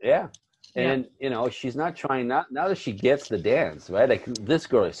 Yeah. And, she's not trying, now that she gets the dance, right? This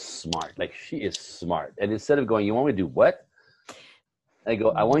girl is smart. She is smart. And instead of going, you want me to do what? I go,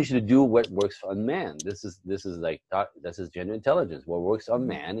 I want you to do what works on man. This is gender intelligence. What works on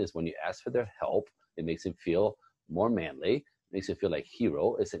man is when you ask for their help, it makes him feel more manly. Makes you feel like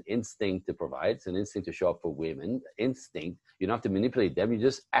hero. It's an instinct to provide. It's an instinct to show up for women. Instinct. You don't have to manipulate them. You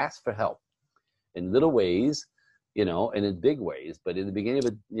just ask for help in little ways, and in big ways. But in the beginning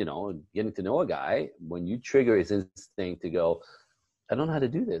of it, getting to know a guy, when you trigger his instinct to go, I don't know how to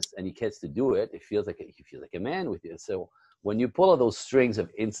do this, and he gets to do it, he feels like a man with you. So when you pull all those strings of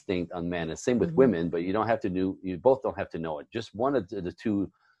instinct on men, and same with women, but you both don't have to know it. Just one of the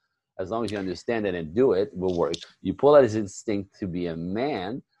two. As long as you understand it and do it, will work. You pull out his instinct to be a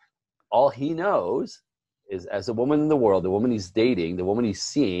man. All he knows is, as a woman in the world, the woman he's dating, the woman he's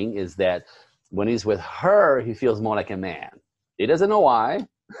seeing, is that when he's with her, he feels more like a man. He doesn't know why.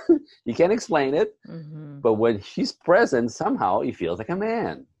 He can't explain it. But when she's present, somehow he feels like a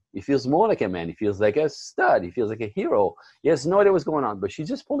man. He feels more like a man. He feels like a stud. He feels like a hero. He has no idea what's going on, but she's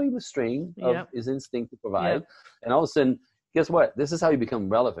just pulling the string of his instinct to provide. And all of a sudden, guess what? This is how you become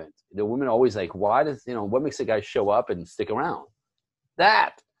relevant. The women are always like, why does, what makes a guy show up and stick around?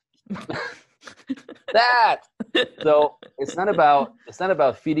 That. So it's not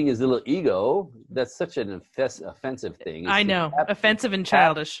about feeding his little ego. That's such an offensive thing. I know. Offensive and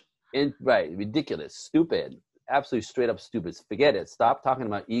childish. Right. Ridiculous. Stupid. Absolutely straight up stupid. Forget it. Stop talking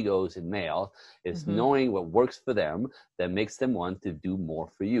about egos in male. It's knowing what works for them that makes them want to do more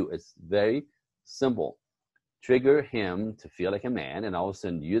for you. It's very simple. trigger him to feel like a man, and all of a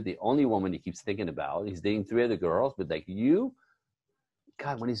sudden you're the only woman he keeps thinking about. He's dating 3 other girls, but like you,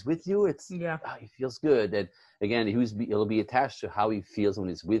 God, when he's with you, it's he feels good. And again, he'll be attached to how he feels when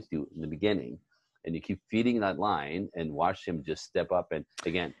he's with you in the beginning, and you keep feeding that line and watch him just step up. And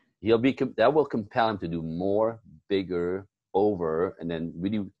again, that will compel him to do more, bigger, over, and then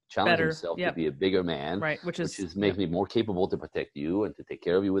really challenge himself to be a bigger man, right? Which is making me more capable to protect you and to take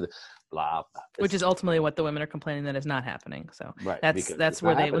care of you with blah, blah. Which is ultimately what the women are complaining that is not happening. So that's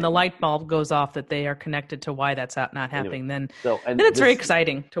where when the light bulb goes off that they are connected to why that's not happening. Then it's very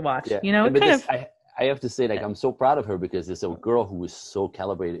exciting to watch. Yeah. You know, I have to say, like, I'm so proud of her because it's a girl who was so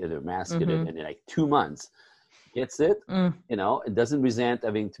calibrated in her masculine, and in like 2 months gets it, you know, it doesn't resent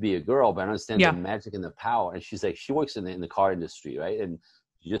having to be a girl, but understands the magic and the power. And she's like, she works in the car industry, right? And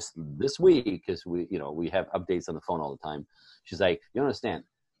just this week, because we have updates on the phone all the time. She's like, you don't understand,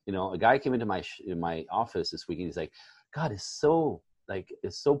 you know, a guy came into my office this week, and he's like, God, it's so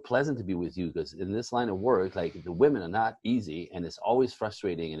pleasant to be with you, because in this line of work, like, the women are not easy, and it's always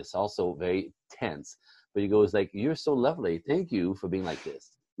frustrating, and it's also very tense. But he goes like, you're so lovely. Thank you for being like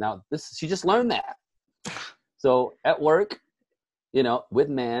this. Now she just learned that. So at work, you know, with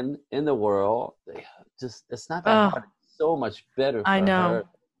men in the world, it's not that hard. It's so much better for her,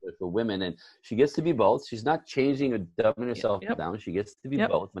 for women. And she gets to be both. She's not changing or dumbing herself down. She gets to be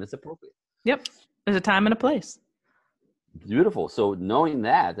both when it's appropriate. Yep. There's a time and a place. Beautiful. So knowing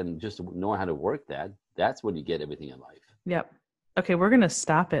that and just knowing how to work that's when you get everything in life. Yep. Okay, we're going to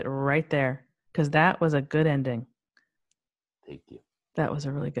stop it right there because that was a good ending. Thank you. That was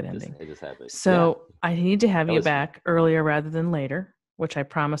a really good ending. It just happened. So I need to have you back earlier rather than later, which I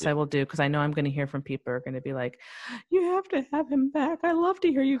promise I will do, because I know I'm going to hear from people who are going to be like, you have to have him back. I love to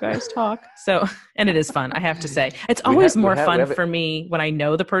hear you guys talk. So, and it is fun, I have to say. It's always more fun for me when I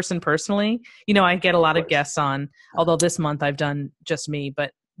know the person personally. You know, I get a lot of guests on, although this month I've done just me,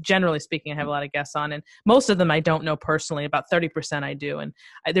 but generally speaking, I have a lot of guests on, and most of them I don't know personally. About 30% I do. And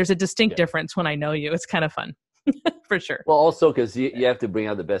there's a distinct difference when I know you. It's kind of fun. For sure. Well, also because you have to bring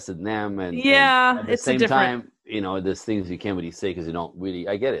out the best in them, and at the same time, you know, there's things you can't really say because you don't really.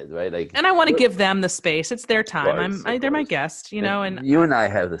 I get it, right? Like, and I want to give them the space. It's their time. They're my guest, you know. And you and I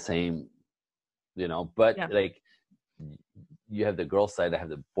have the same, you know, but like, you have the girl side, I have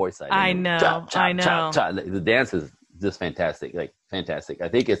the boy side. I know. I know. The dance is just fantastic, like fantastic. I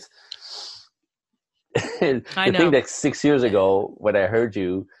think it's. I think that 6 years ago when I heard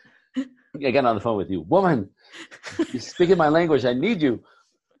you, I got on the phone with you, woman. You're speaking my language. I need you.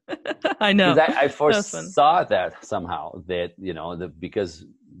 I know. I foresaw that somehow, that, you know, because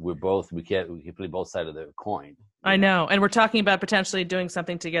we can play both sides of the coin. I know. And we're talking about potentially doing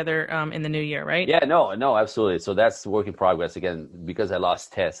something together in the new year, right? Yeah, no, absolutely. So that's work in progress. Again, because I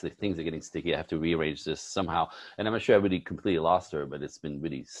lost Tess, the things are getting sticky. I have to rearrange this somehow. And I'm not sure I really completely lost her, but it's been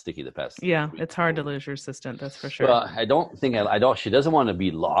really sticky the past week. It's hard to lose your assistant, that's for sure. Well, I don't think she doesn't want to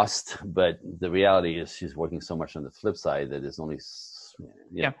be lost, but the reality is she's working so much on the flip side that there's only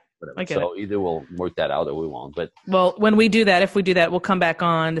I get it. Either we'll work that out or we won't. But when we do that, if we do that, we'll come back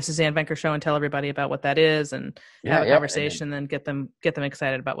on the Suzanne Venker Show and tell everybody about what that is and have a conversation and get them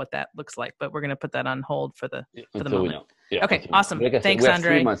excited about what that looks like. But we're going to put that on hold for the moment. Okay, awesome. Thanks,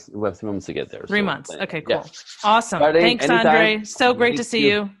 Andre. We have 3 months to get there. 3 months. Okay, cool. Awesome. Thanks, anytime. Andre. So great to see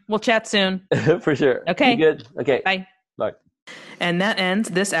you. We'll chat soon. For sure. Okay. Be good. Okay. Bye. And that ends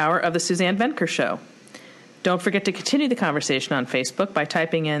this hour of the Suzanne Venker Show. Don't forget to continue the conversation on Facebook by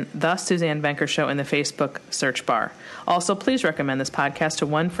typing in The Suzanne Venker Show in the Facebook search bar. Also, please recommend this podcast to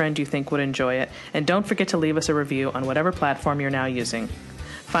one friend you think would enjoy it, and don't forget to leave us a review on whatever platform you're now using.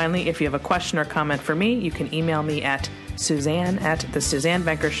 Finally, if you have a question or comment for me, you can email me at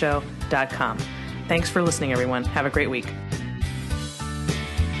suzanne@thesuzannevenkershow.com. Thanks for listening, everyone. Have a great week.